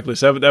answered correctly.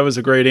 So that was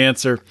a great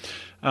answer.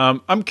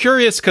 I'm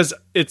curious because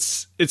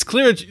it's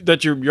clear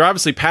that you're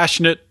obviously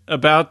passionate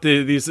about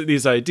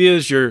these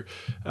ideas. You've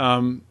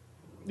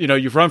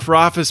run for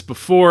office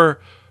before.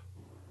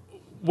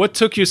 What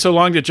took you so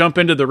long to jump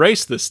into the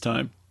race this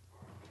time?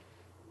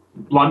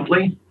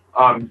 Bluntly,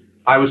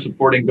 I was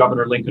supporting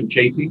Governor Lincoln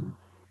Chafee.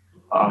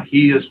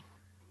 He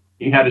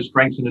had his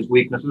strengths and his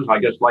weaknesses, I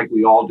guess, like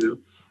we all do.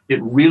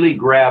 It really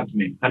grabbed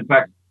me. In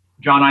fact,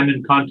 John, I'm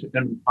in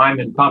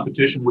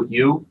competition with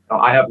you.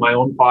 I have my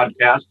own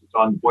podcast. It's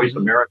on Voice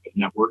America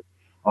Network,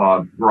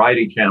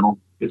 variety channel.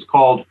 It's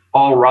called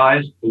All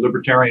Rise, The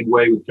Libertarian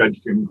Way with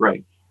Judge Jim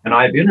Gray. And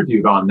I've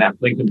interviewed on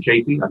that Lincoln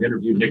Chafee. I've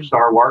interviewed Nick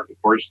Sarwark,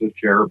 of course, the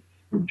chair of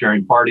the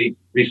Libertarian Party.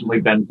 Recently,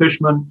 Ben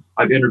Fishman.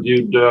 I've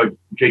interviewed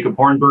Jacob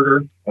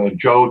Hornberger,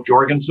 Joe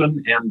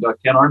Jorgensen, and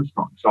Ken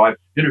Armstrong. So I've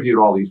interviewed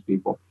all these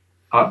people.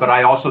 But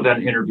I also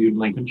then interviewed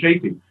Lincoln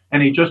Chafee.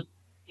 And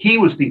he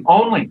was the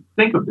only,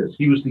 think of this,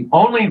 he was the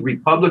only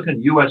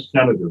Republican U.S.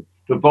 senator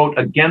to vote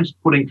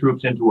against putting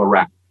troops into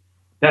Iraq.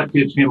 That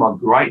gives him a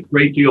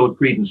great deal of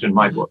credence in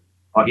my book.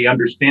 He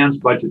understands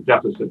budget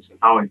deficits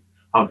and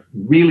how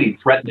really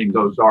threatening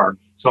those are.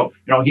 So,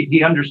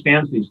 he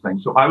understands these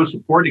things. So I was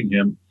supporting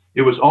him.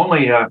 It was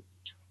only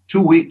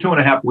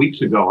 2.5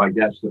 weeks ago, I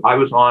guess, that it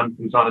was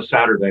on a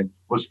Saturday,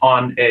 was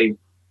on a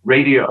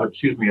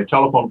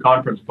telephone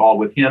conference call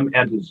with him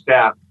and his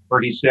staff,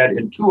 where he said,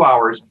 in 2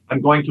 hours,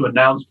 I'm going to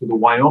announce to the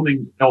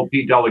Wyoming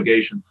LP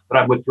delegation that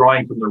I'm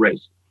withdrawing from the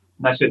race.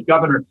 And I said,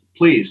 Governor,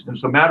 please,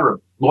 it's a matter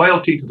of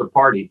loyalty to the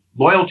party,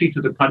 loyalty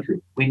to the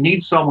country. We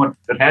need someone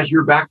that has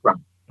your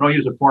background. He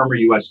was a former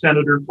U.S.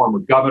 senator, former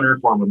governor,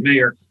 former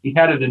mayor. He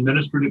had an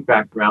administrative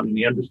background and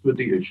he understood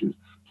the issues.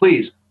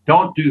 Please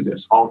don't do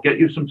this. I'll get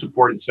you some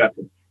support,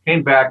 etc.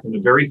 Came back in a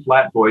very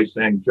flat voice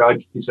saying,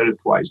 Judge, he said it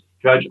twice,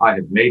 Judge, I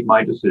have made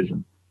my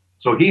decision.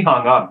 So he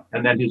hung up,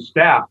 and then his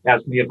staff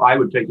asked me if I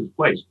would take his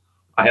place.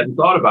 I hadn't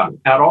thought about it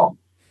at all.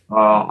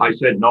 I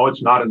said, no,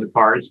 it's not in the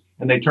cards.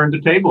 And they turned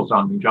the tables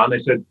on me, John.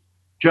 They said,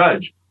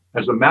 Judge,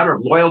 as a matter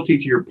of loyalty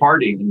to your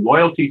party and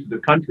loyalty to the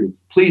country,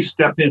 please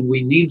step in.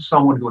 We need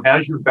someone who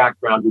has your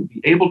background, who'd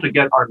be able to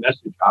get our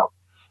message out.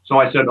 So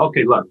I said,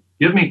 okay, look,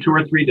 give me 2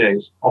 or 3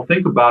 days. I'll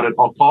think about it.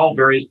 I'll call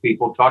various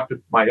people, talk to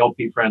my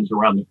LP friends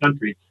around the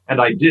country. And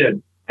I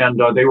did. And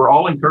they were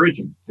all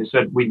encouraging. They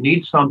said, we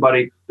need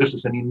somebody. This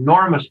is an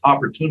enormous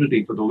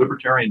opportunity for the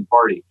Libertarian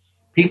Party.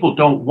 People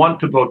don't want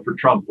to vote for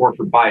Trump or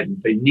for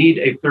Biden. They need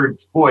a third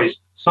voice,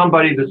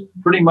 somebody that's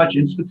pretty much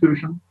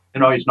institutional.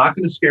 He's not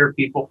going to scare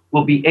people,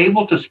 will be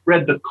able to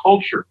spread the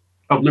culture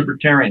of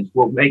libertarians,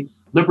 will make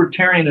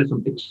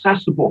libertarianism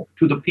accessible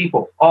to the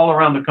people all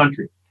around the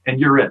country. And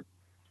you're it.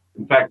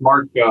 In fact,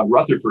 Mark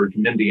Rutherford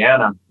from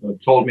Indiana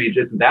told me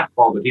just in that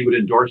fall that he would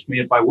endorse me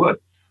if I would.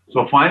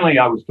 So finally,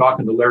 I was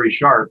talking to Larry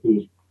Sharp,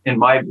 who's, in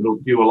my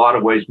view, a lot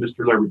of ways,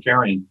 Mr.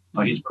 Libertarian.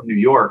 He's from New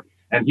York.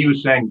 And he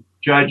was saying,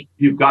 Judge,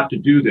 you've got to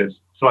do this.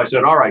 So I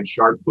said, all right,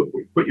 Sharp,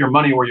 put your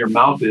money where your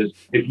mouth is.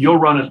 If you'll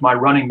run as my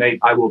running mate,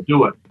 I will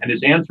do it. And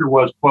his answer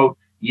was, quote,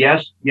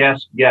 yes,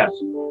 yes, yes.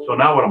 So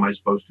now what am I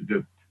supposed to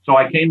do? So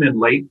I came in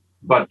late,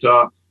 but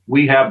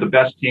we have the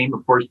best team.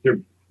 Of course, they're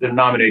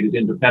nominated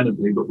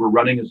independently, but we're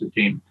running as a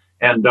team.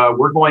 And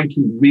we're going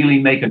to really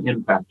make an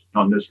impact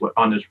on this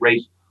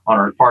race, on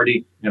our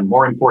party, and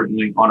more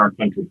importantly, on our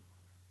country.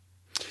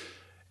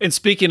 And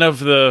speaking of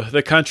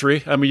the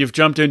country, I mean, you've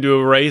jumped into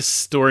a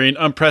race during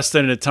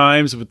unprecedented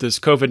times with this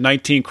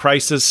COVID-19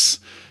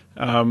 crisis.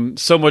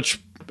 So much,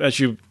 as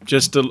you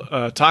just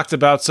talked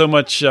about, so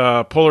much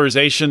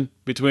polarization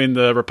between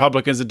the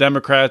Republicans and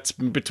Democrats,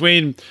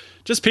 between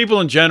just people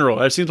in general.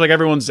 It seems like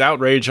everyone's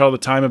outraged all the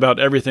time about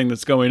everything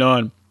that's going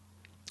on.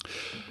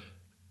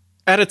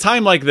 At a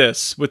time like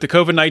this, with the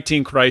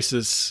COVID-19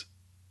 crisis,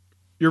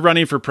 you're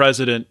running for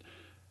president.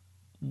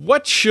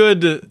 What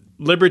should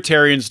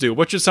libertarians do?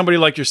 What should somebody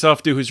like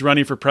yourself do who's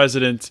running for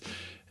president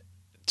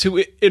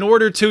in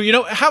order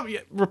to, how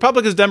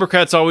Republicans,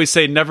 Democrats always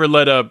say never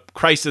let a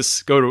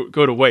crisis go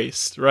to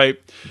waste, right?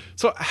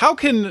 So how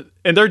can,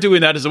 and they're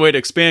doing that as a way to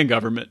expand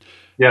government.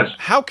 Yes.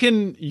 How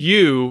can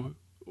you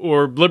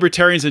or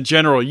libertarians in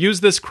general use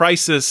this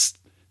crisis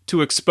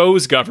to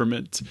expose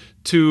government,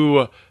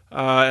 to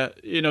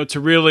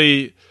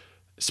really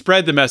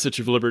spread the message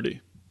of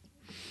liberty?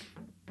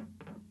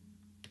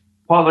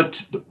 Well,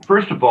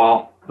 first of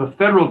all, the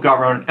federal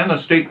government and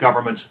the state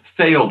governments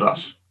failed us.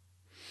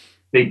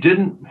 They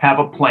didn't have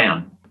a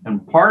plan.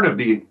 And part of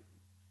the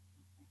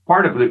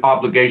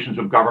obligations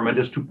of government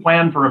is to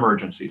plan for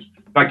emergencies.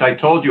 In fact, I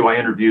told you I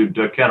interviewed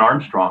Ken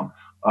Armstrong.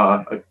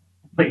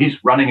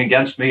 He's running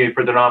against me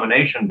for the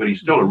nomination, but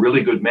he's still a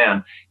really good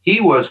man.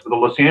 He was for the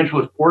Los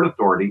Angeles Port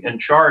Authority in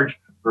charge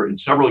for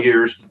several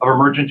years of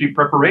emergency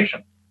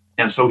preparation.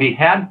 And so he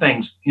had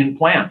things in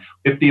plan.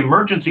 If the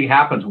emergency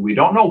happens, we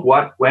don't know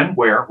what, when,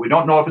 where, we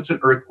don't know if it's an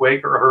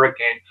earthquake or a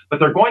hurricane, but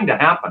they're going to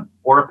happen,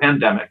 or a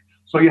pandemic.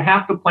 So you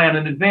have to plan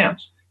in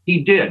advance.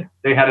 He did.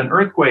 They had an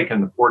earthquake in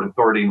the Port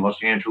Authority in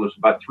Los Angeles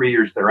about 3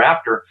 years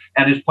thereafter,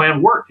 and his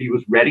plan worked. He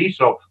was ready.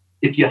 So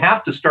if you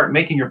have to start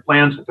making your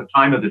plans at the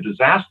time of the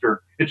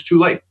disaster, it's too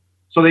late.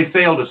 So they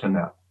failed us in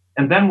that.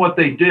 And then what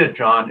they did,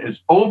 John, is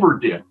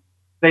overdid.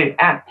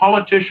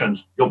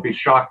 Politicians, you'll be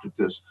shocked at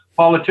this,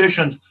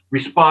 politicians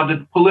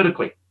responded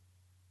politically.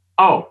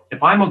 Oh,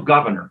 if I'm a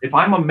governor, if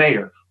I'm a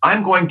mayor,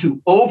 I'm going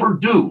to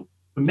overdo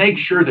to make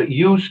sure that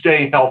you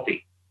stay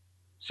healthy.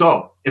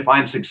 So if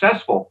I'm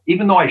successful,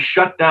 even though I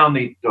shut down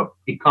the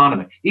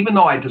economy, even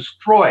though I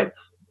destroyed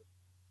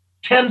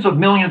tens of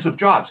millions of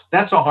jobs,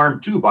 that's a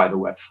harm too, by the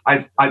way.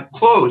 I've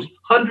closed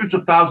hundreds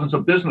of thousands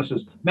of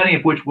businesses, many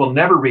of which will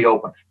never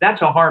reopen.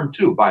 That's a harm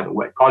too, by the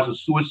way.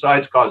 Causes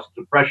suicides, causes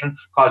depression,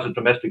 causes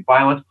domestic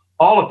violence,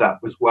 all of that,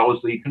 as well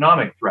as the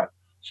economic threat.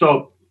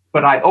 So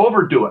but I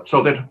overdo it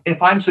so that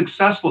if I'm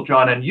successful,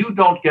 John, and you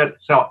don't get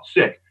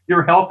sick,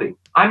 you're healthy,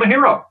 I'm a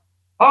hero.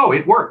 Oh,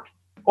 it worked.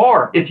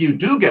 Or if you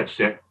do get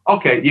sick,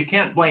 okay, you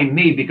can't blame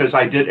me because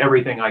I did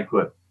everything I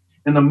could.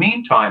 In the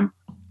meantime,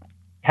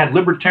 had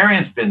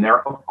libertarians been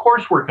there, of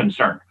course we're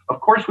concerned. Of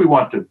course we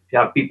want to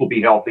have people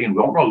be healthy and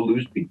we don't want to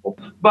lose people.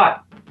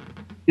 But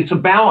it's a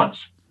balance.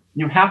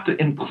 You have to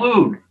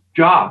include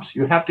jobs.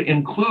 You have to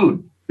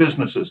include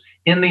businesses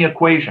in the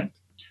equation.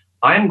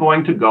 I am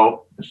going to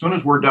go, as soon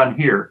as we're done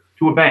here,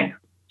 to a bank.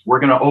 We're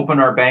going to open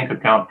our bank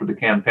account for the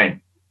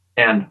campaign.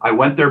 And I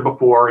went there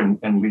before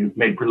and we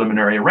made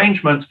preliminary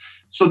arrangements.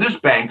 So this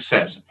bank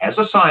says, has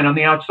a sign on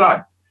the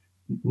outside,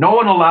 no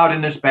one allowed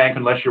in this bank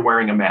unless you're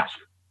wearing a mask.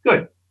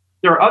 Good.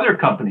 There are other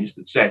companies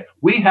that say,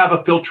 we have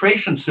a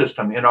filtration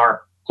system in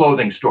our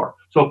clothing store.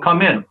 So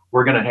come in.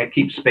 We're going to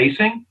keep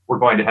spacing. We're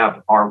going to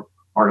have our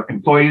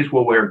employees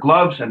will wear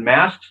gloves and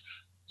masks.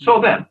 So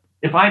then,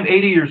 if I'm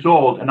 80 years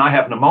old and I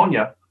have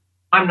pneumonia,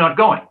 I'm not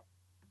going.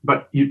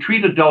 But you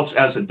treat adults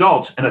as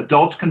adults, and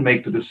adults can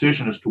make the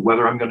decision as to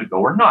whether I'm going to go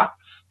or not.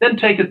 Then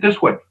take it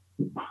this way.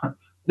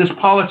 This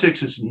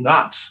politics is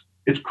nuts.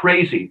 It's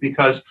crazy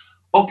because,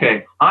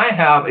 okay, I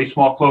have a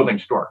small clothing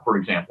store, for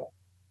example,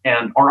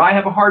 or I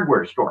have a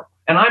hardware store,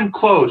 and I'm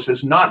closed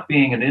as not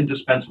being an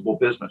indispensable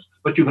business.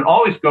 But you can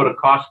always go to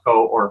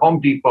Costco or Home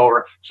Depot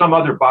or some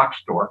other box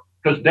store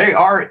because they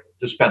are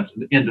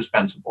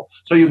indispensable.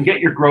 So you can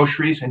get your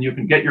groceries and you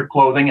can get your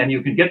clothing and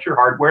you can get your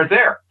hardware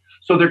there.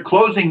 So they're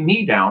closing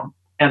me down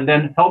and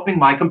then helping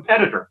my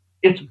competitor.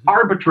 It's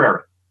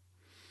arbitrary.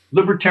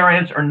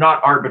 Libertarians are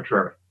not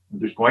arbitrary.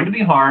 There's going to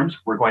be harms.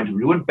 We're going to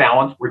do it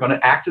balanced. We're going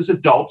to act as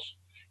adults.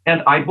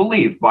 And I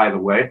believe, by the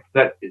way,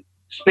 that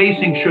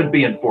spacing should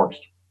be enforced.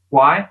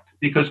 Why?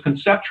 Because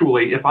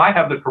conceptually, if I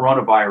have the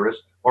coronavirus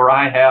or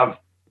I have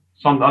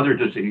some other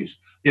disease,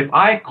 if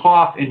I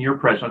cough in your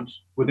presence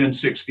within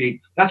 6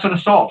 feet, that's an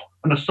assault.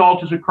 An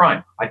assault is a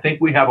crime. I think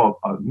we have a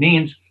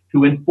means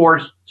to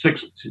enforce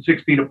six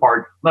feet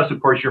apart, unless, of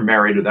course, you're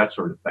married or that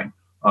sort of thing.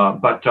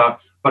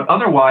 But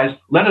otherwise,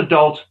 let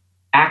adults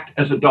act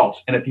as adults.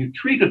 And if you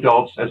treat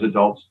adults as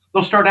adults,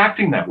 they'll start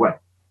acting that way.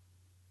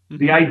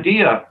 The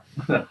idea,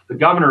 the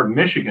governor of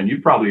Michigan,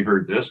 you've probably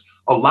heard this,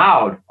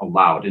 allowed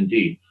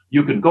indeed,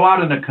 you can go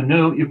out in a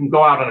canoe, you can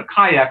go out in a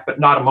kayak, but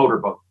not a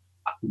motorboat.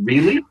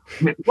 Really?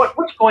 I mean,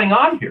 what's going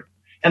on here?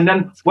 And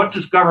then what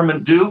does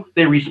government do?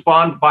 They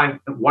respond by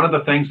one of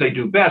the things they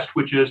do best,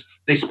 which is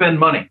they spend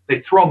money.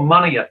 They throw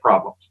money at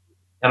problems.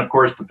 And of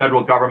course, the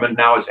federal government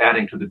now is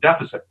adding to the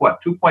deficit. What,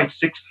 $2.6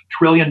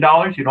 trillion?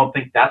 You don't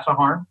think that's a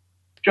harm?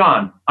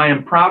 John, I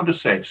am proud to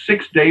say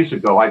 6 days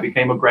ago, I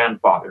became a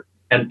grandfather.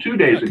 And 2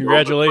 days ago,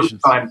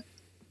 congratulations.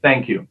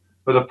 Thank you.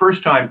 For the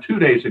first time, 2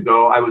 days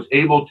ago, I was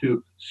able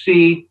to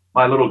see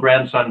my little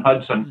grandson,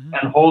 Hudson,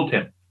 and hold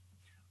him.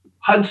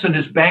 Hudson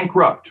is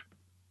bankrupt.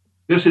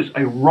 This is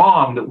a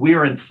wrong that we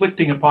are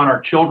inflicting upon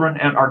our children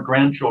and our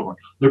grandchildren.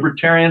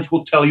 Libertarians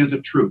will tell you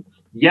the truth.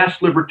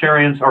 Yes,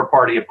 libertarians are a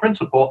party of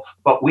principle,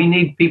 but we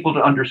need people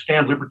to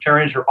understand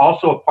libertarians are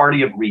also a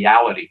party of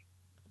reality.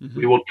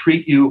 We will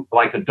treat you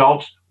like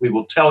adults. We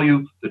will tell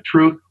you the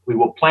truth. We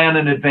will plan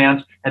in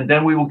advance, and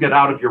then we will get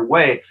out of your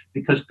way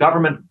because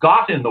government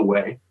got in the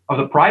way of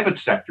the private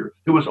sector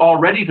who was all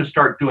ready to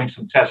start doing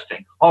some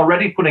testing,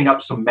 already putting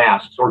up some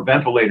masks or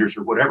ventilators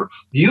or whatever.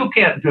 You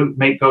can't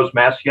make those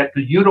masks yet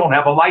because you don't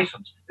have a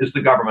license, is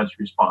the government's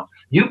response.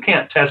 You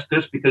can't test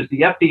this because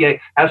the FDA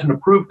hasn't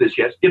approved this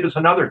yet. Give us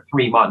another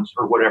 3 months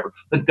or whatever.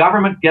 The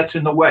government gets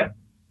in the way.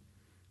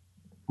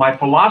 My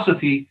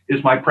philosophy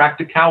is my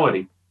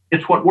practicality.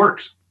 It's what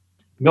works.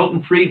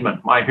 Milton Friedman,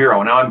 my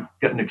hero, now I'm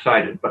getting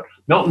excited, but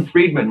Milton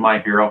Friedman, my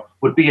hero,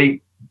 would be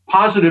a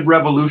positive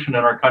revolution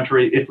in our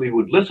country if we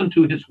would listen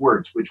to his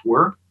words, which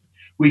were,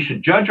 we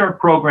should judge our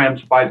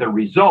programs by the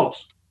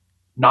results,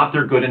 not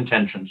their good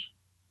intentions.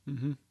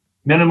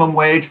 Minimum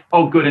wage,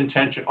 oh, good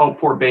intention, oh,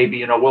 poor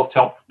baby, we'll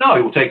tell. No,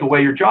 he will take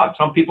away your job.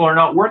 Some people are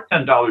not worth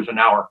 $10 an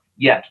hour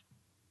yet.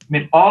 I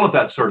mean, all of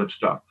that sort of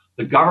stuff.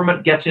 The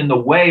government gets in the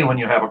way when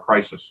you have a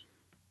crisis.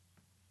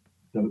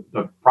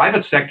 The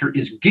private sector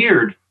is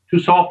geared to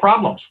solve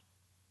problems.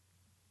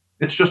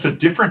 It's just a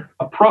different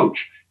approach,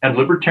 and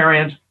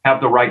libertarians have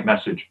the right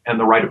message and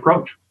the right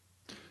approach.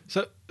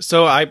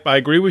 So I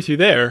agree with you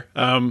there.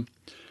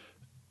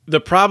 The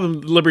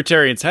problem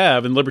libertarians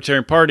have and the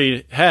Libertarian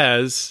Party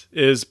has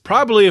is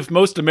probably if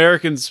most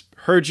Americans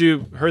heard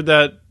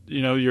that,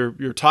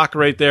 your talk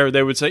right there,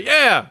 they would say,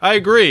 yeah, I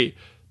agree.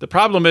 The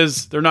problem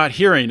is they're not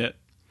hearing it.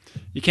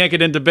 You can't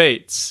get in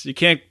debates. You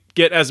can't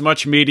get as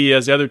much media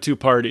as the other two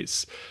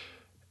parties.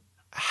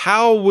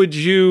 How would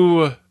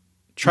you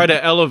try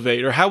to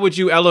elevate, or how would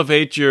you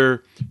elevate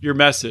your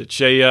message?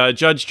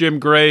 Judge Jim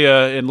Gray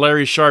and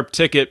Larry Sharpe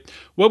ticket.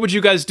 What would you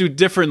guys do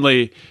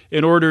differently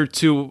in order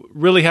to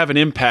really have an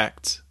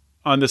impact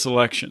on this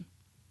election?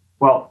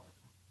 Well,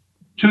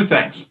 two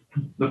things.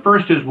 The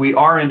first is we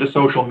are into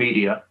social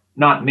media.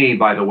 Not me,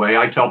 by the way.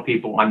 I tell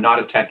people I'm not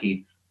a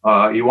techie.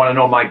 You want to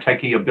know my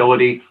techie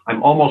ability?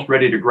 I'm almost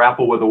ready to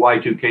grapple with the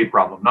Y2K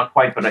problem. Not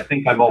quite, but I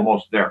think I'm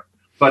almost there.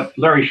 But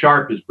Larry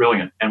Sharpe is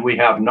brilliant, and we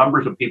have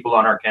numbers of people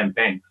on our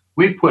campaign.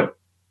 We've put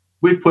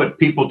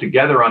people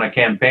together on a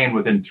campaign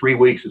within 3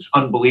 weeks. It's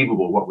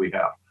unbelievable what we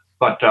have.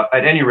 But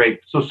at any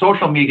rate, so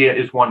social media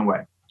is one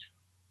way.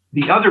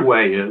 The other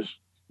way is,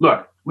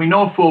 look, we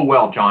know full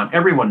well, John,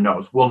 everyone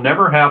knows, we'll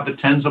never have the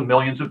tens of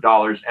millions of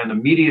dollars and the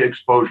media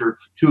exposure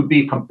to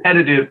be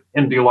competitive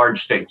in the large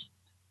states.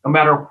 No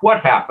matter what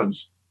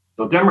happens,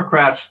 the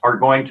Democrats are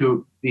going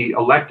to be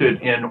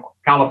elected in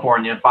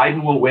California.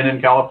 Biden will win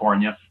in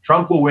California.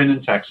 Trump will win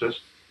in Texas.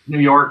 New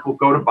York will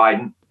go to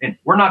Biden. And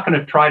we're not going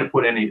to try to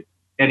put any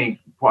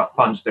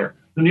funds there.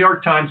 The New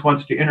York Times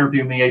wants to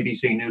interview me,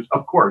 ABC News,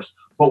 of course.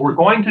 What we're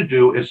going to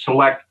do is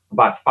select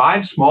about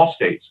 5 small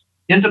states,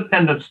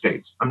 independent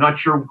states. I'm not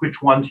sure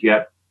which ones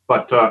yet,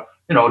 but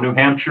New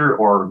Hampshire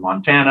or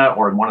Montana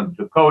or one of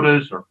the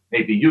Dakotas or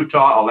maybe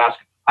Utah,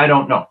 Alaska. I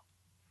don't know.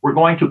 We're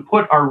going to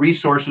put our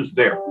resources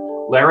there.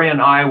 Larry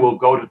and I will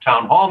go to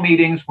town hall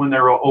meetings when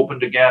they're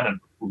opened again, and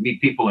we'll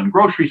meet people in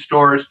grocery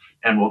stores,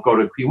 and we'll go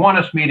to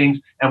Kiwanis meetings,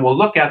 and we'll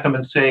look at them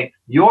and say,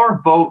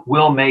 your vote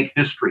will make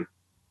history.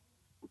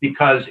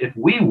 Because if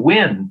we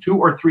win 2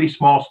 or 3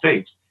 small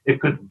states,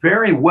 it could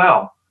very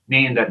well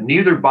mean that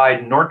neither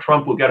Biden nor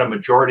Trump will get a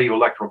majority of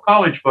electoral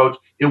college votes.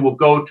 It will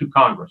go to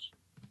Congress.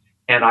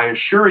 And I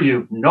assure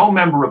you, no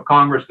member of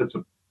Congress that's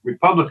a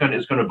Republican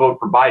is going to vote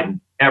for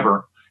Biden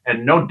ever.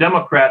 And no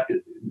Democrat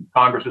in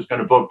Congress is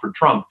going to vote for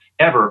Trump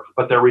ever.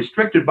 But they're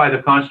restricted by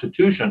the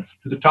Constitution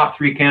to the top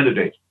 3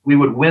 candidates. We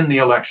would win the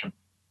election.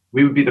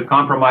 We would be the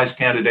compromise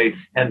candidate.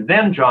 And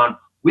then, John,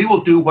 we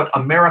will do what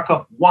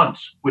America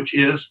wants, which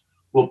is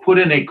we'll put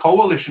in a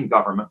coalition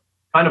government,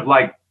 kind of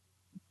like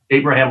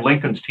Abraham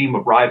Lincoln's team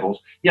of rivals.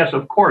 Yes,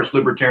 of course,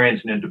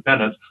 libertarians and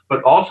independents,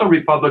 but also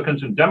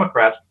Republicans and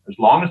Democrats, as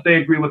long as they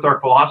agree with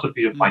our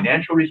philosophy of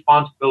financial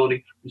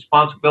responsibility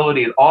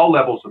at all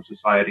levels of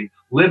society,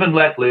 live and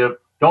let live,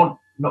 don't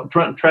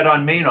tread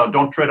on me,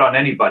 don't tread on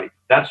anybody,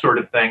 that sort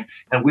of thing.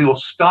 And we will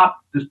stop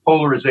this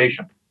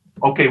polarization.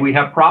 Okay, we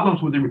have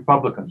problems with the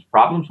Republicans,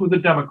 problems with the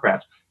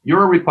Democrats.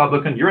 You're a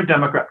Republican, you're a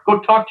Democrat. Go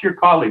talk to your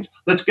colleagues.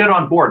 Let's get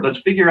on board. Let's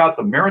figure out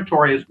the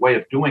meritorious way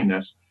of doing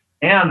this.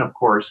 And of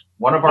course,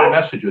 one of our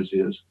messages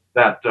is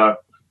that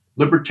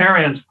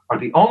libertarians are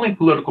the only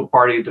political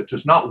party that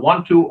does not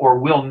want to or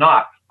will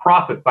not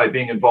profit by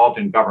being involved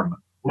in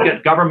government. We'll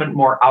get government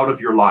more out of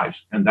your lives.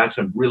 And that's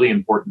a really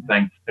important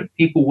thing that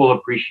people will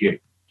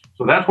appreciate.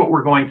 So that's what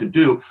we're going to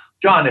do.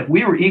 John, if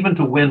we were even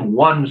to win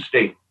 1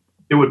 state,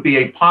 it would be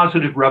a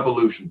positive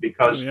revolution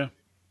because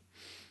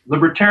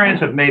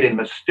libertarians have made a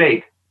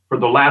mistake for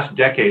the last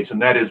decades,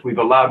 and that is we've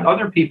allowed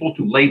other people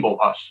to label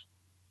us.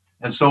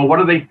 And so what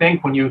do they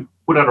think when you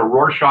put out a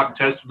Rorschach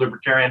test of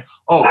libertarian?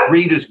 Oh,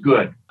 greed is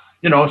good.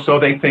 So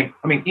they think,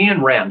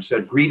 Ayn Rand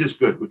said greed is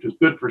good, which is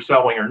good for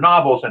selling her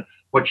novels. And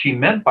what she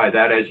meant by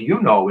that, as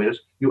you know, is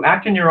you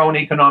act in your own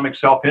economic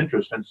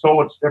self-interest. And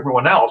so it's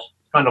everyone else,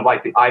 kind of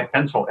like the I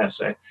Pencil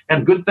essay.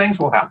 And good things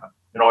will happen.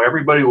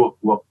 Everybody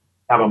will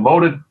have a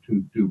motive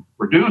to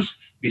produce,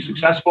 be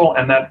successful,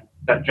 and that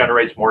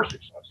generates more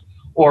success.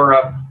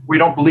 Or we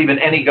don't believe in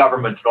any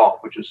government at all,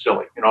 which is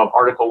silly.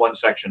 Article 1,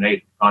 Section 8 of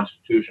the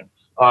Constitution.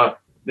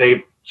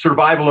 The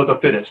survival of the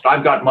fittest.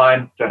 I've got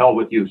mine, to hell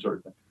with you, sort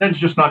of thing. That's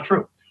just not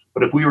true.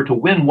 But if we were to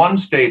win 1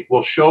 state,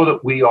 we'll show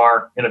that we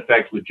are, in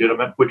effect,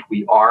 legitimate, which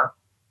we are,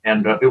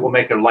 and it will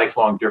make a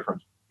lifelong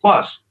difference.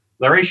 Plus,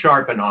 Larry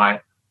Sharpe and I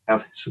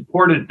have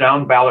supported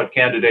down-ballot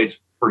candidates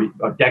for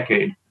a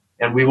decade,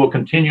 and we will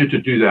continue to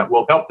do that.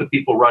 We'll help the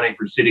people running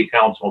for city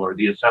council or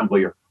the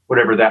assembly or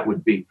whatever that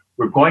would be.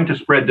 We're going to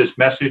spread this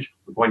message.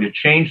 We're going to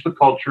change the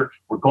culture.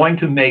 We're going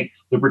to make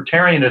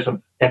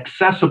libertarianism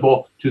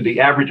accessible to the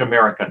average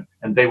American,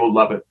 and they will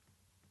love it.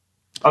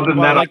 Other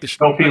than that, I have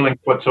no feelings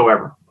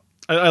whatsoever.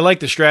 I like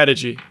the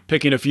strategy,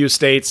 picking a few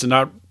states and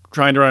not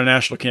trying to run a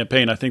national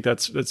campaign. I think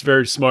that's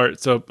very smart.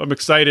 So I'm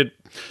excited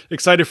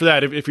for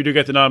that if you do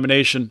get the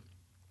nomination.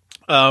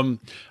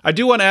 I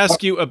do want to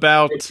ask you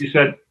about... You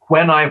said,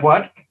 when I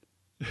what?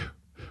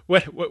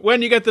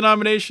 When you get the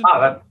nomination?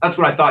 That's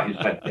what I thought you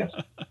said, yes.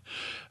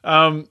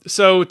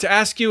 So to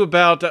ask you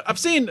about, I've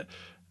seen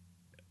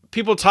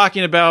people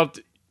talking about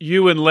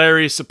you and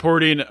Larry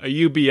supporting a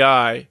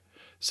UBI.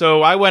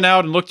 So I went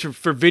out and looked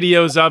for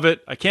videos of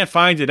it. I can't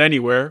find it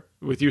anywhere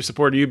with you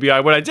supporting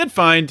UBI. What I did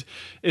find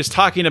is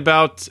talking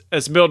about,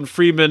 as Milton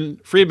Friedman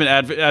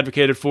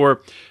advocated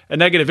for, a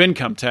negative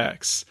income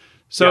tax.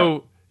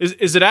 So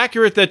is it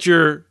accurate that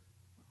you're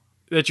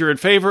in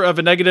favor of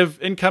a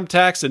negative income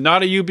tax and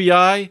not a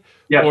UBI?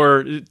 Yes.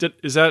 Or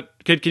is that?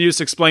 Can you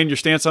just explain your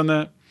stance on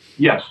that?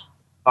 Yes.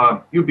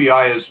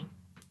 UBI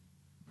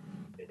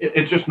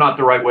it's just not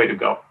the right way to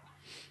go.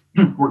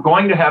 We're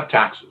going to have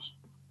taxes.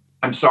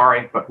 I'm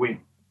sorry, but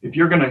if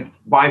you're going to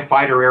buy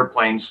fighter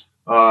airplanes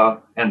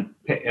and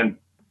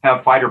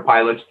have fighter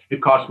pilots,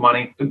 it costs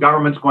money. The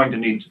government's going to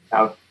need to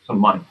have some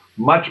money,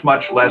 much,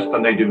 much less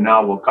than they do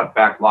now. We'll cut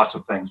back lots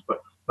of things,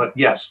 but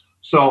yes.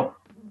 So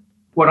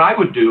what I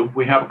would do,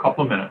 we have a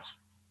couple of minutes.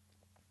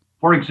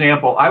 For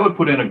example, I would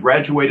put in a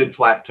graduated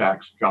flat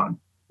tax, John,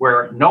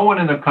 where no one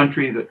in the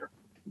country that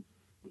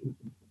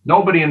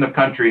Nobody in the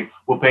country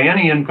will pay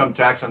any income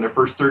tax on their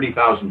first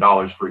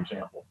 $30,000, for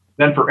example.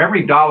 Then for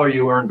every dollar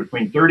you earn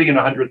between $30,000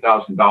 and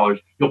 $100,000,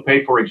 you'll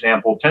pay, for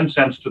example, 10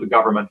 cents to the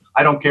government.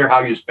 I don't care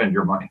how you spend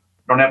your money.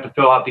 You don't have to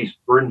fill out these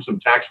burdensome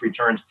tax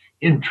returns,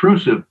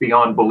 intrusive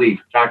beyond belief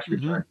tax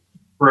returns.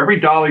 For every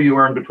dollar you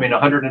earn between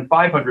 100 and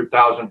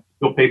 500,000,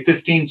 you'll pay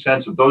 15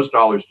 cents of those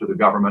dollars to the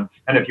government.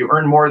 And if you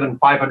earn more than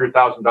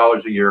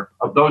 $500,000 a year,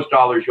 of those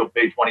dollars, you'll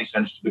pay 20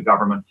 cents to the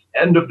government.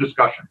 End of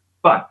discussion.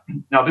 But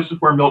now this is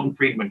where Milton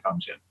Friedman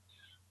comes in.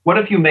 What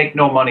if you make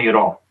no money at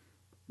all?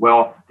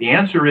 Well, the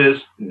answer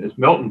is, as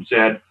Milton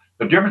said,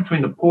 the difference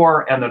between the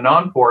poor and the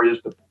non-poor is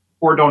the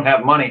poor don't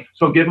have money,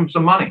 so give them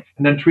some money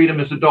and then treat them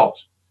as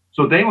adults.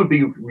 So they would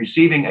be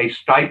receiving a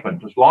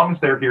stipend as long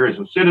as they're here as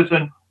a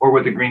citizen or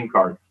with a green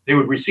card. They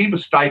would receive a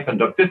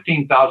stipend of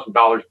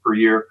 $15,000 per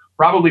year,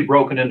 probably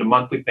broken into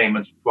monthly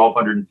payments of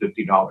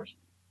 $1,250.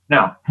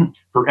 Now,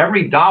 for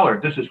every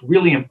dollar, this is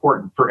really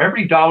important, for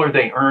every dollar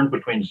they earned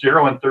between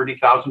 $0 and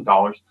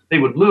 $30,000, they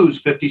would lose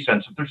 50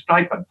 cents of their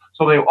stipend.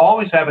 So they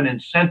always have an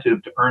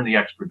incentive to earn the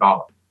extra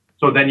dollar.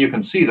 So then you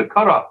can see the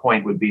cutoff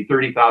point would be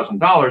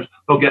 $30,000.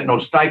 They'll get no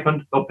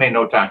stipend, they'll pay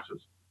no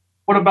taxes.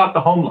 What about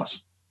the homeless?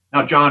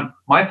 Now, John,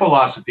 my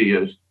philosophy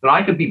is that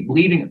I could be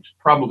bleeding, it's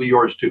probably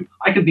yours too,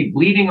 I could be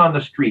bleeding on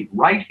the street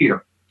right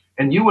here,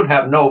 and you would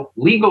have no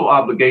legal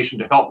obligation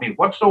to help me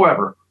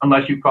whatsoever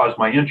unless you caused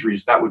my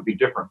injuries. That would be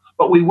different.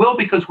 But we will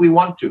because we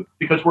want to,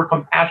 because we're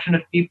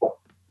compassionate people.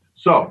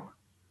 So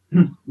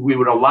we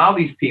would allow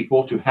these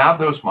people to have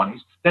those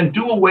monies, then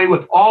do away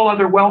with all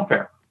other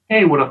welfare.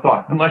 Hey, would have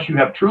thought, unless you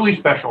have truly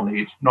special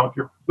needs, if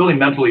you're really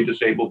mentally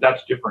disabled,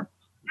 that's different.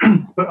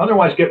 But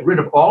otherwise, get rid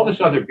of all this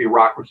other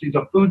bureaucracy,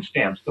 the food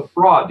stamps, the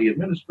fraud, the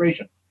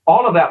administration.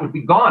 All of that would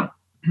be gone.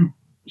 The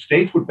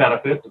states would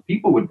benefit, the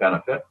people would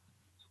benefit.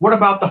 What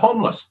about the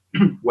homeless?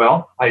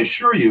 Well, I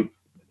assure you,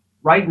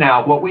 right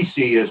now, what we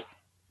see is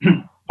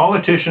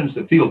politicians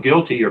that feel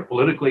guilty or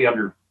politically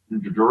under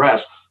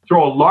duress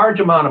throw a large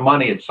amount of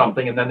money at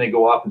something, and then they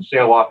go off and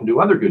sail off and do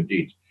other good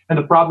deeds. And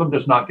the problem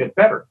does not get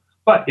better.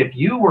 But if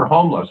you were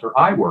homeless, or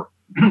I were,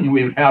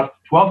 we would have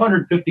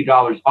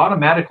 $1,250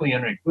 automatically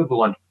in an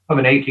equivalent of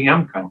an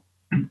ATM account.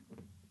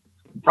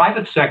 The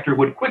private sector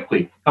would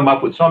quickly come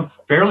up with some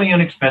fairly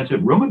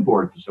inexpensive room and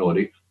board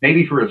facility,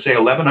 maybe for, say,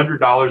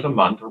 $1,100 a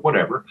month or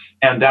whatever,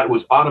 and that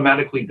was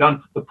automatically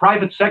done. The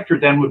private sector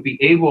then would be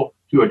able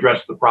to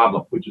address the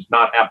problem, which is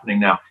not happening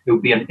now. It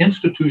would be an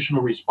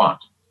institutional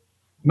response.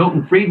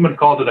 Milton Friedman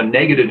called it a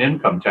negative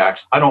income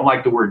tax. I don't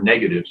like the word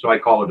negative, so I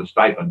call it a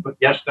stipend. But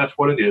yes, that's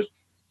what it is.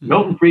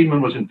 Milton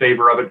Friedman was in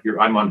favor of it.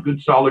 I'm on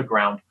good, solid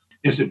ground.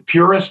 Is it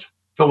purist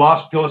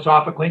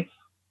philosophically?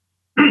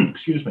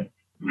 Excuse me.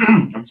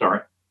 I'm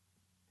sorry.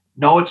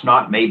 No, it's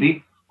not,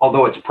 maybe,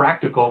 although it's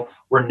practical.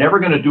 We're never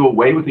going to do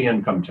away with the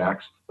income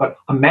tax. But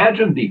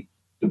imagine the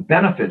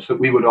benefits that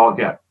we would all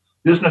get.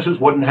 Businesses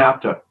wouldn't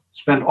have to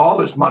spend all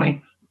this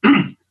money.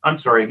 I'm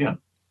sorry, again,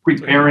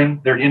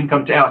 preparing their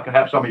income tax. I can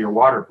have some of your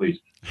water, please.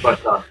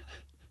 But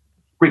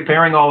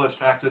preparing all this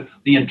taxes,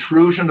 the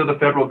intrusion of the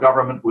federal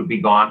government would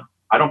be gone.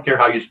 I don't care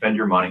how you spend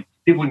your money.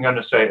 People are going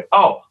to say,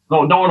 oh,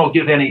 no one will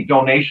give any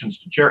donations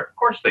to charity. Of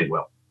course they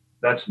will.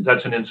 That's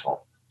an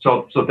insult.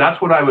 So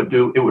that's what I would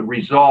do. It would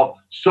resolve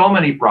so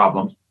many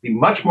problems, be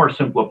much more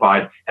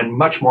simplified and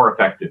much more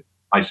effective.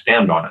 I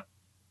stand on it.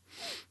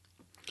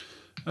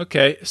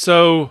 Okay,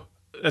 so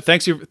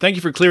thank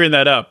you for clearing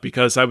that up,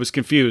 because I was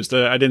confused.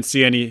 I didn't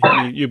see any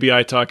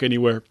UBI talk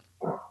anywhere.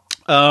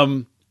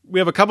 We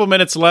have a couple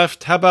minutes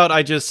left. How about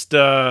I just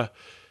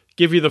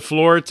give you the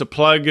floor to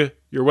plug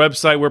your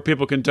website where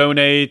people can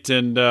donate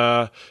and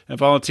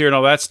volunteer and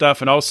all that stuff,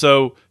 and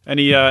also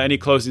any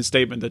closing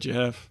statement that you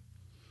have.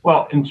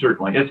 Well, and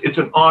certainly, it's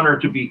an honor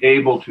to be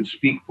able to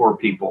speak for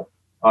people.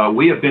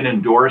 We have been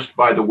endorsed,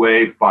 by the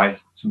way, by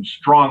some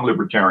strong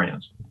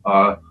libertarians.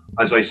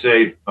 As I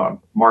say,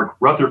 Mark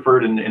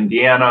Rutherford in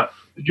Indiana,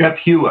 Jeff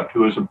Hewitt,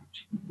 who is a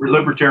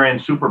libertarian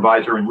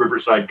supervisor in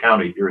Riverside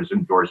County here, has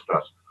endorsed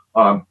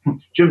us.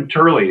 Jim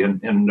Turley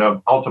in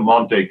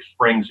Altamonte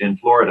Springs in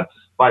Florida.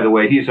 By the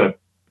way, he's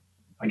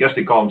I guess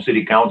they call him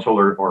city council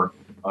or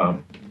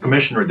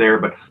commissioner there,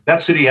 but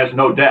that city has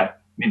no debt.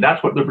 I mean,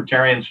 that's what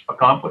libertarians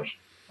accomplish.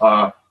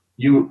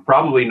 You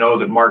probably know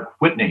that Mark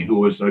Whitney, who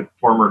was a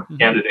former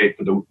candidate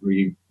for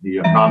the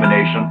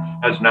nomination,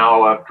 has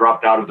now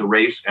dropped out of the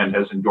race and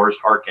has endorsed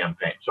our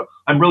campaign. So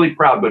I'm really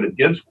proud, but it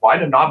gives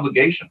quite an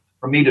obligation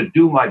for me to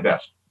do my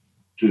best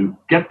to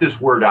get this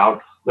word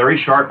out. Larry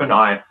Sharp and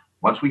I,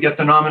 once we get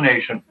the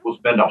nomination, we'll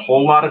spend a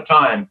whole lot of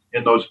time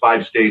in those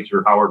 5 states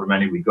or however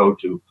many we go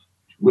to.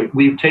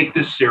 We take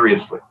this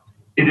seriously.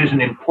 It is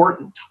an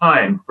important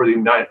time for the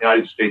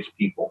United States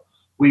people.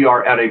 We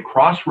are at a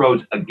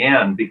crossroads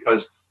again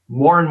because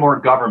more and more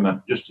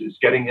government just is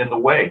getting in the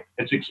way.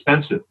 It's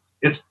expensive.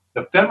 It's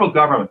the federal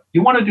government.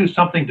 You want to do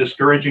something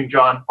discouraging,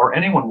 John, or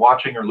anyone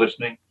watching or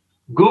listening?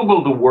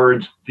 Google the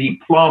words, the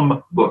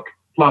Plum Book,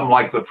 plum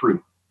like the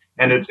fruit.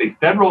 And it's a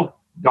federal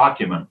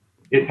document.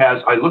 It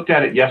has, I looked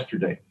at it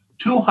yesterday,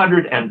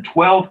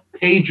 212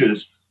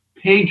 pages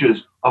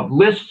pages of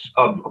lists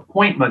of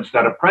appointments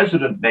that a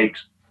president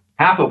makes,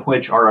 half of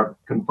which are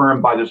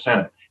confirmed by the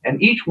Senate. And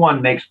each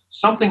one makes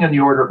something in the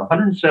order of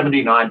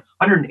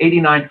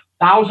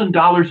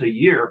 $189,000 a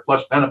year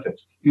plus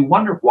benefits. You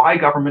wonder why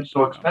government's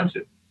so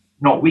expensive.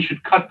 No, we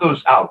should cut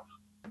those out.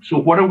 So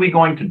what are we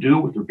going to do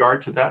with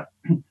regard to that?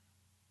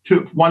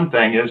 One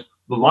thing is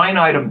the line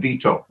item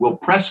veto. We'll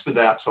press for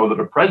that so that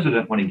a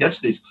president, when he gets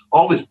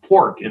all this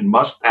pork in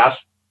must-pass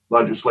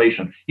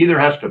legislation, either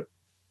has to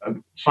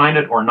sign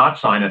it or not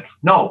sign it.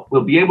 No,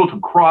 we'll be able to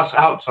cross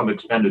out some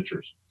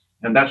expenditures.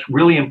 And that's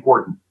really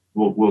important.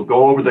 We'll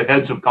go over the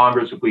heads of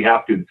Congress if we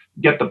have to,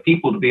 get the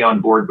people to be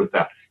on board with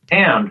that.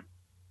 And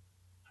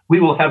we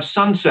will have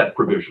sunset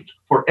provisions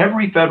for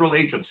every federal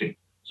agency.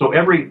 So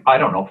every,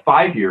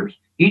 5 years,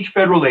 each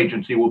federal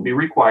agency will be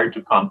required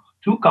to come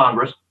to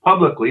Congress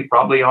publicly,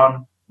 probably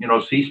on,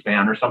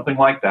 C-SPAN or something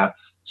like that,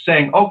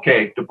 saying,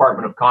 okay,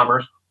 Department of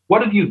Commerce,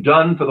 what have you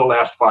done for the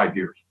last 5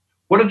 years?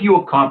 What have you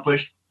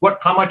accomplished?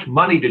 How much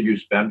money did you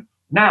spend?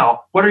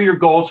 Now, what are your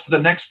goals for the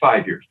next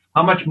 5 years?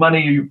 How much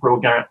money are you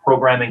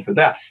programming for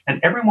that? And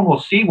everyone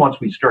will see once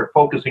we start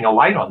focusing a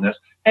light on this,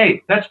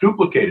 hey, that's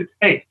duplicated.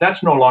 Hey,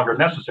 that's no longer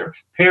necessary.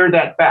 Pare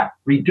that back,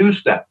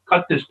 reduce that,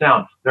 cut this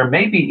down. There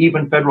may be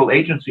even federal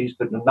agencies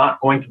that are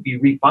not going to be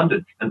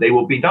refunded and they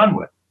will be done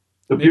with.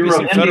 The Maybe Bureau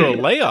some of federal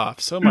Indian,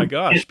 layoffs. Oh my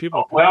gosh,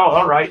 people. Well,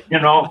 all right,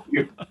 they're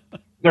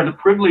the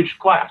privileged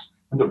class.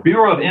 And the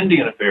Bureau of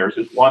Indian Affairs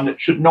is one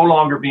that should no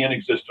longer be in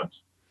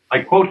existence.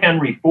 I quote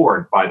Henry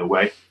Ford, by the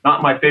way,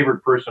 not my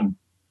favorite person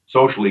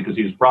socially because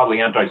he's probably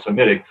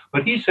anti-Semitic,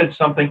 but he said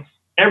something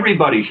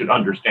everybody should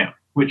understand,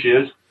 which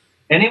is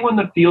anyone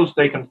that feels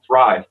they can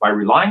thrive by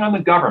relying on the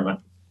government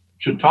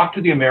should talk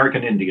to the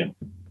American Indian.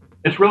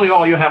 It's really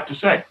all you have to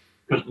say,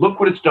 because look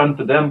what it's done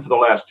for them for the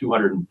last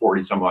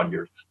 240 some odd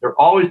years. They're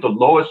always the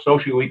lowest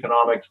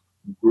socioeconomic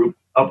group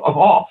of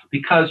all,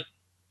 because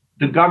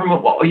the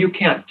government, well, you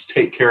can't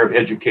take care of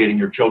educating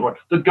your children.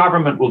 The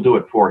government will do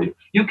it for you.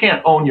 You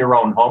can't own your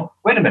own home.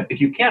 Wait a minute. If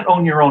you can't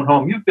own your own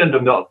home, you've been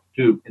to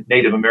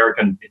Native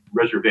American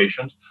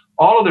reservations.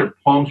 All of their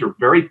homes are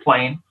very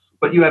plain,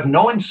 but you have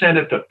no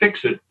incentive to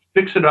fix it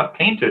up,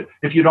 paint it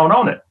if you don't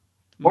own it.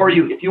 Or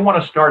if you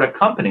want to start a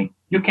company,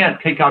 you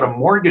can't take out a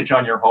mortgage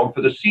on your home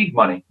for the seed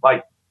money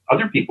like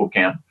other people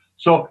can.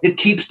 So it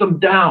keeps them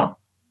down.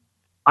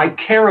 I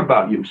care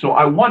about you, so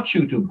I want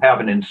you to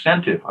have an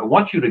incentive. I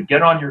want you to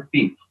get on your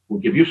feet. We'll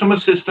give you some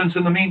assistance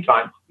in the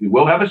meantime. We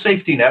will have a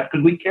safety net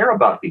because we care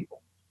about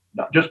people.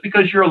 Now, just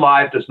because you're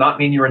alive does not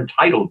mean you're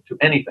entitled to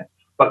anything,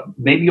 but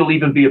maybe you'll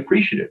even be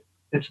appreciative.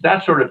 It's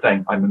that sort of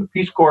thing. I'm in the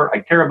Peace Corps.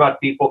 I care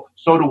about people.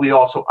 So do we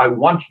also. I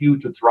want you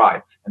to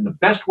thrive. And the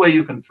best way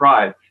you can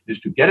thrive is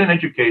to get an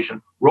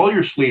education, roll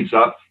your sleeves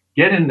up,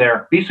 get in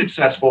there, be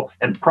successful,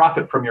 and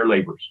profit from your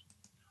labors.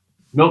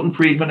 Milton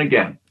Friedman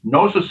again,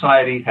 no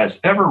society has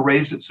ever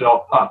raised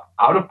itself up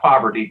out of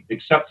poverty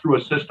except through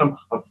a system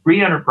of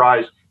free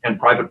enterprise and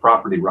private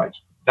property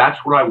rights. That's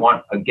what I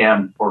want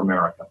again for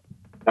America.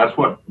 That's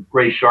what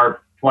Gray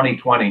Sharp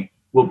 2020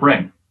 will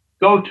bring.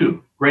 Go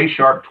to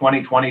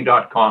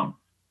graysharp2020.com.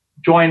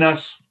 Join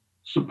us,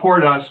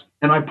 support us,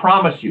 and I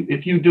promise you,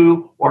 if you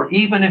do, or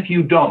even if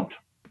you don't,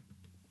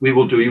 we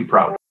will do you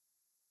proud.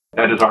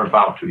 That is our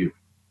vow to you.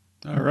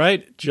 All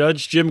right.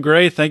 Judge Jim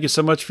Gray, thank you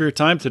so much for your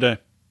time today.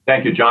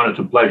 Thank you, John. It's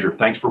a pleasure.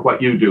 Thanks for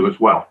what you do as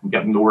well,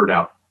 getting the word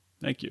out.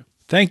 Thank you.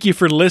 Thank you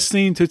for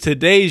listening to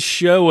today's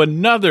show,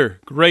 another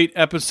great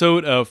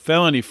episode of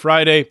Felony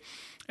Friday.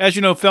 As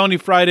you know, Felony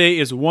Friday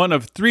is one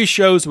of 3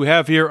 shows we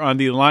have here on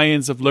the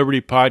Lions of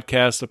Liberty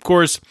podcast. Of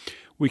course,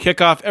 we kick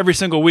off every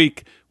single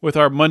week with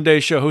our Monday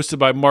show hosted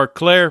by Mark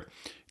Claire.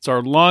 It's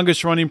our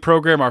longest running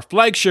program, our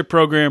flagship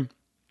program,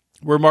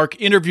 where Mark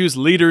interviews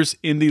leaders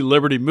in the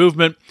Liberty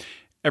movement.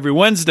 Every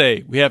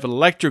Wednesday, we have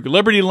Electric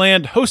Liberty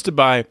Land hosted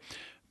by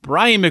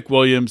Brian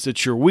McWilliams.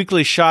 It's your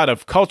weekly shot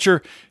of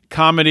culture,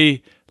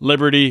 comedy,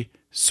 liberty,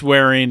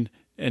 swearing,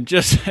 and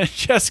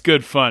just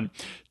good fun.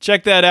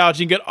 Check that out.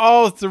 You can get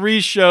all 3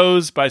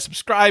 shows by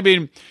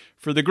subscribing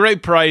for the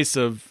great price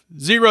of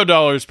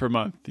 $0 per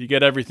month. You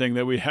get everything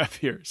that we have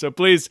here. So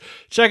please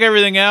check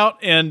everything out.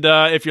 And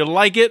if you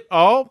like it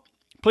all,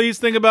 please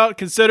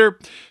consider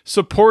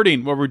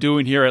supporting what we're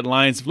doing here at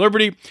Lions of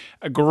Liberty.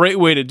 A great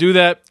way to do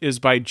that is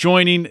by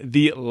joining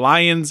the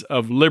Lions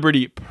of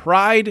Liberty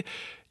Pride.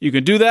 You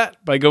can do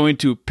that by going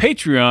to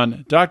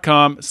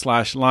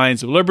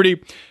patreon.com/Lions of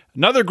Liberty.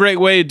 Another great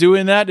way of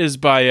doing that is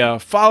by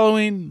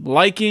following,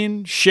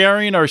 liking,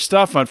 sharing our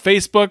stuff on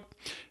Facebook,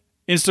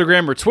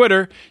 Instagram, or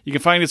Twitter. You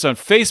can find us on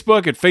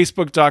Facebook at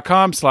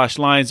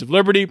facebook.com/Lions of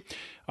Liberty.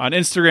 On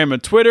Instagram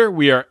and Twitter,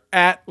 we are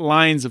at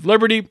Lions of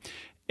Liberty.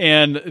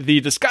 And the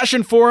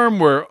discussion forum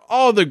where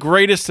all the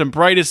greatest and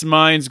brightest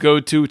minds go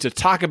to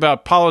talk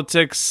about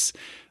politics,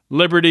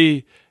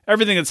 liberty,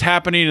 everything that's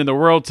happening in the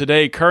world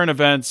today, current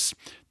events,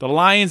 the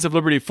Lions of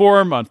Liberty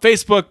Forum on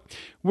Facebook,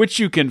 which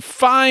you can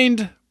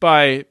find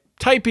by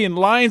typing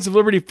Lions of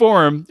Liberty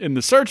Forum in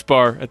the search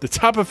bar at the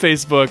top of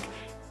Facebook,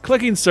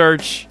 clicking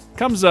search,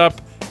 comes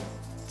up,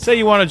 say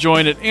you want to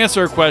join it,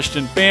 answer a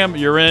question, bam,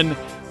 you're in.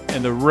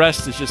 and the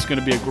rest is just going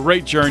to be a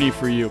great journey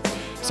for you.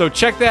 So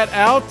check that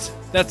out.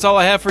 That's all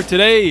I have for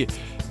today.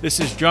 This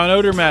is John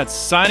Odermatt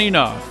signing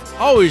off.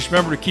 Always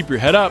remember to keep your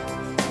head up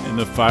and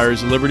the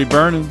fires of liberty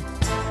burning.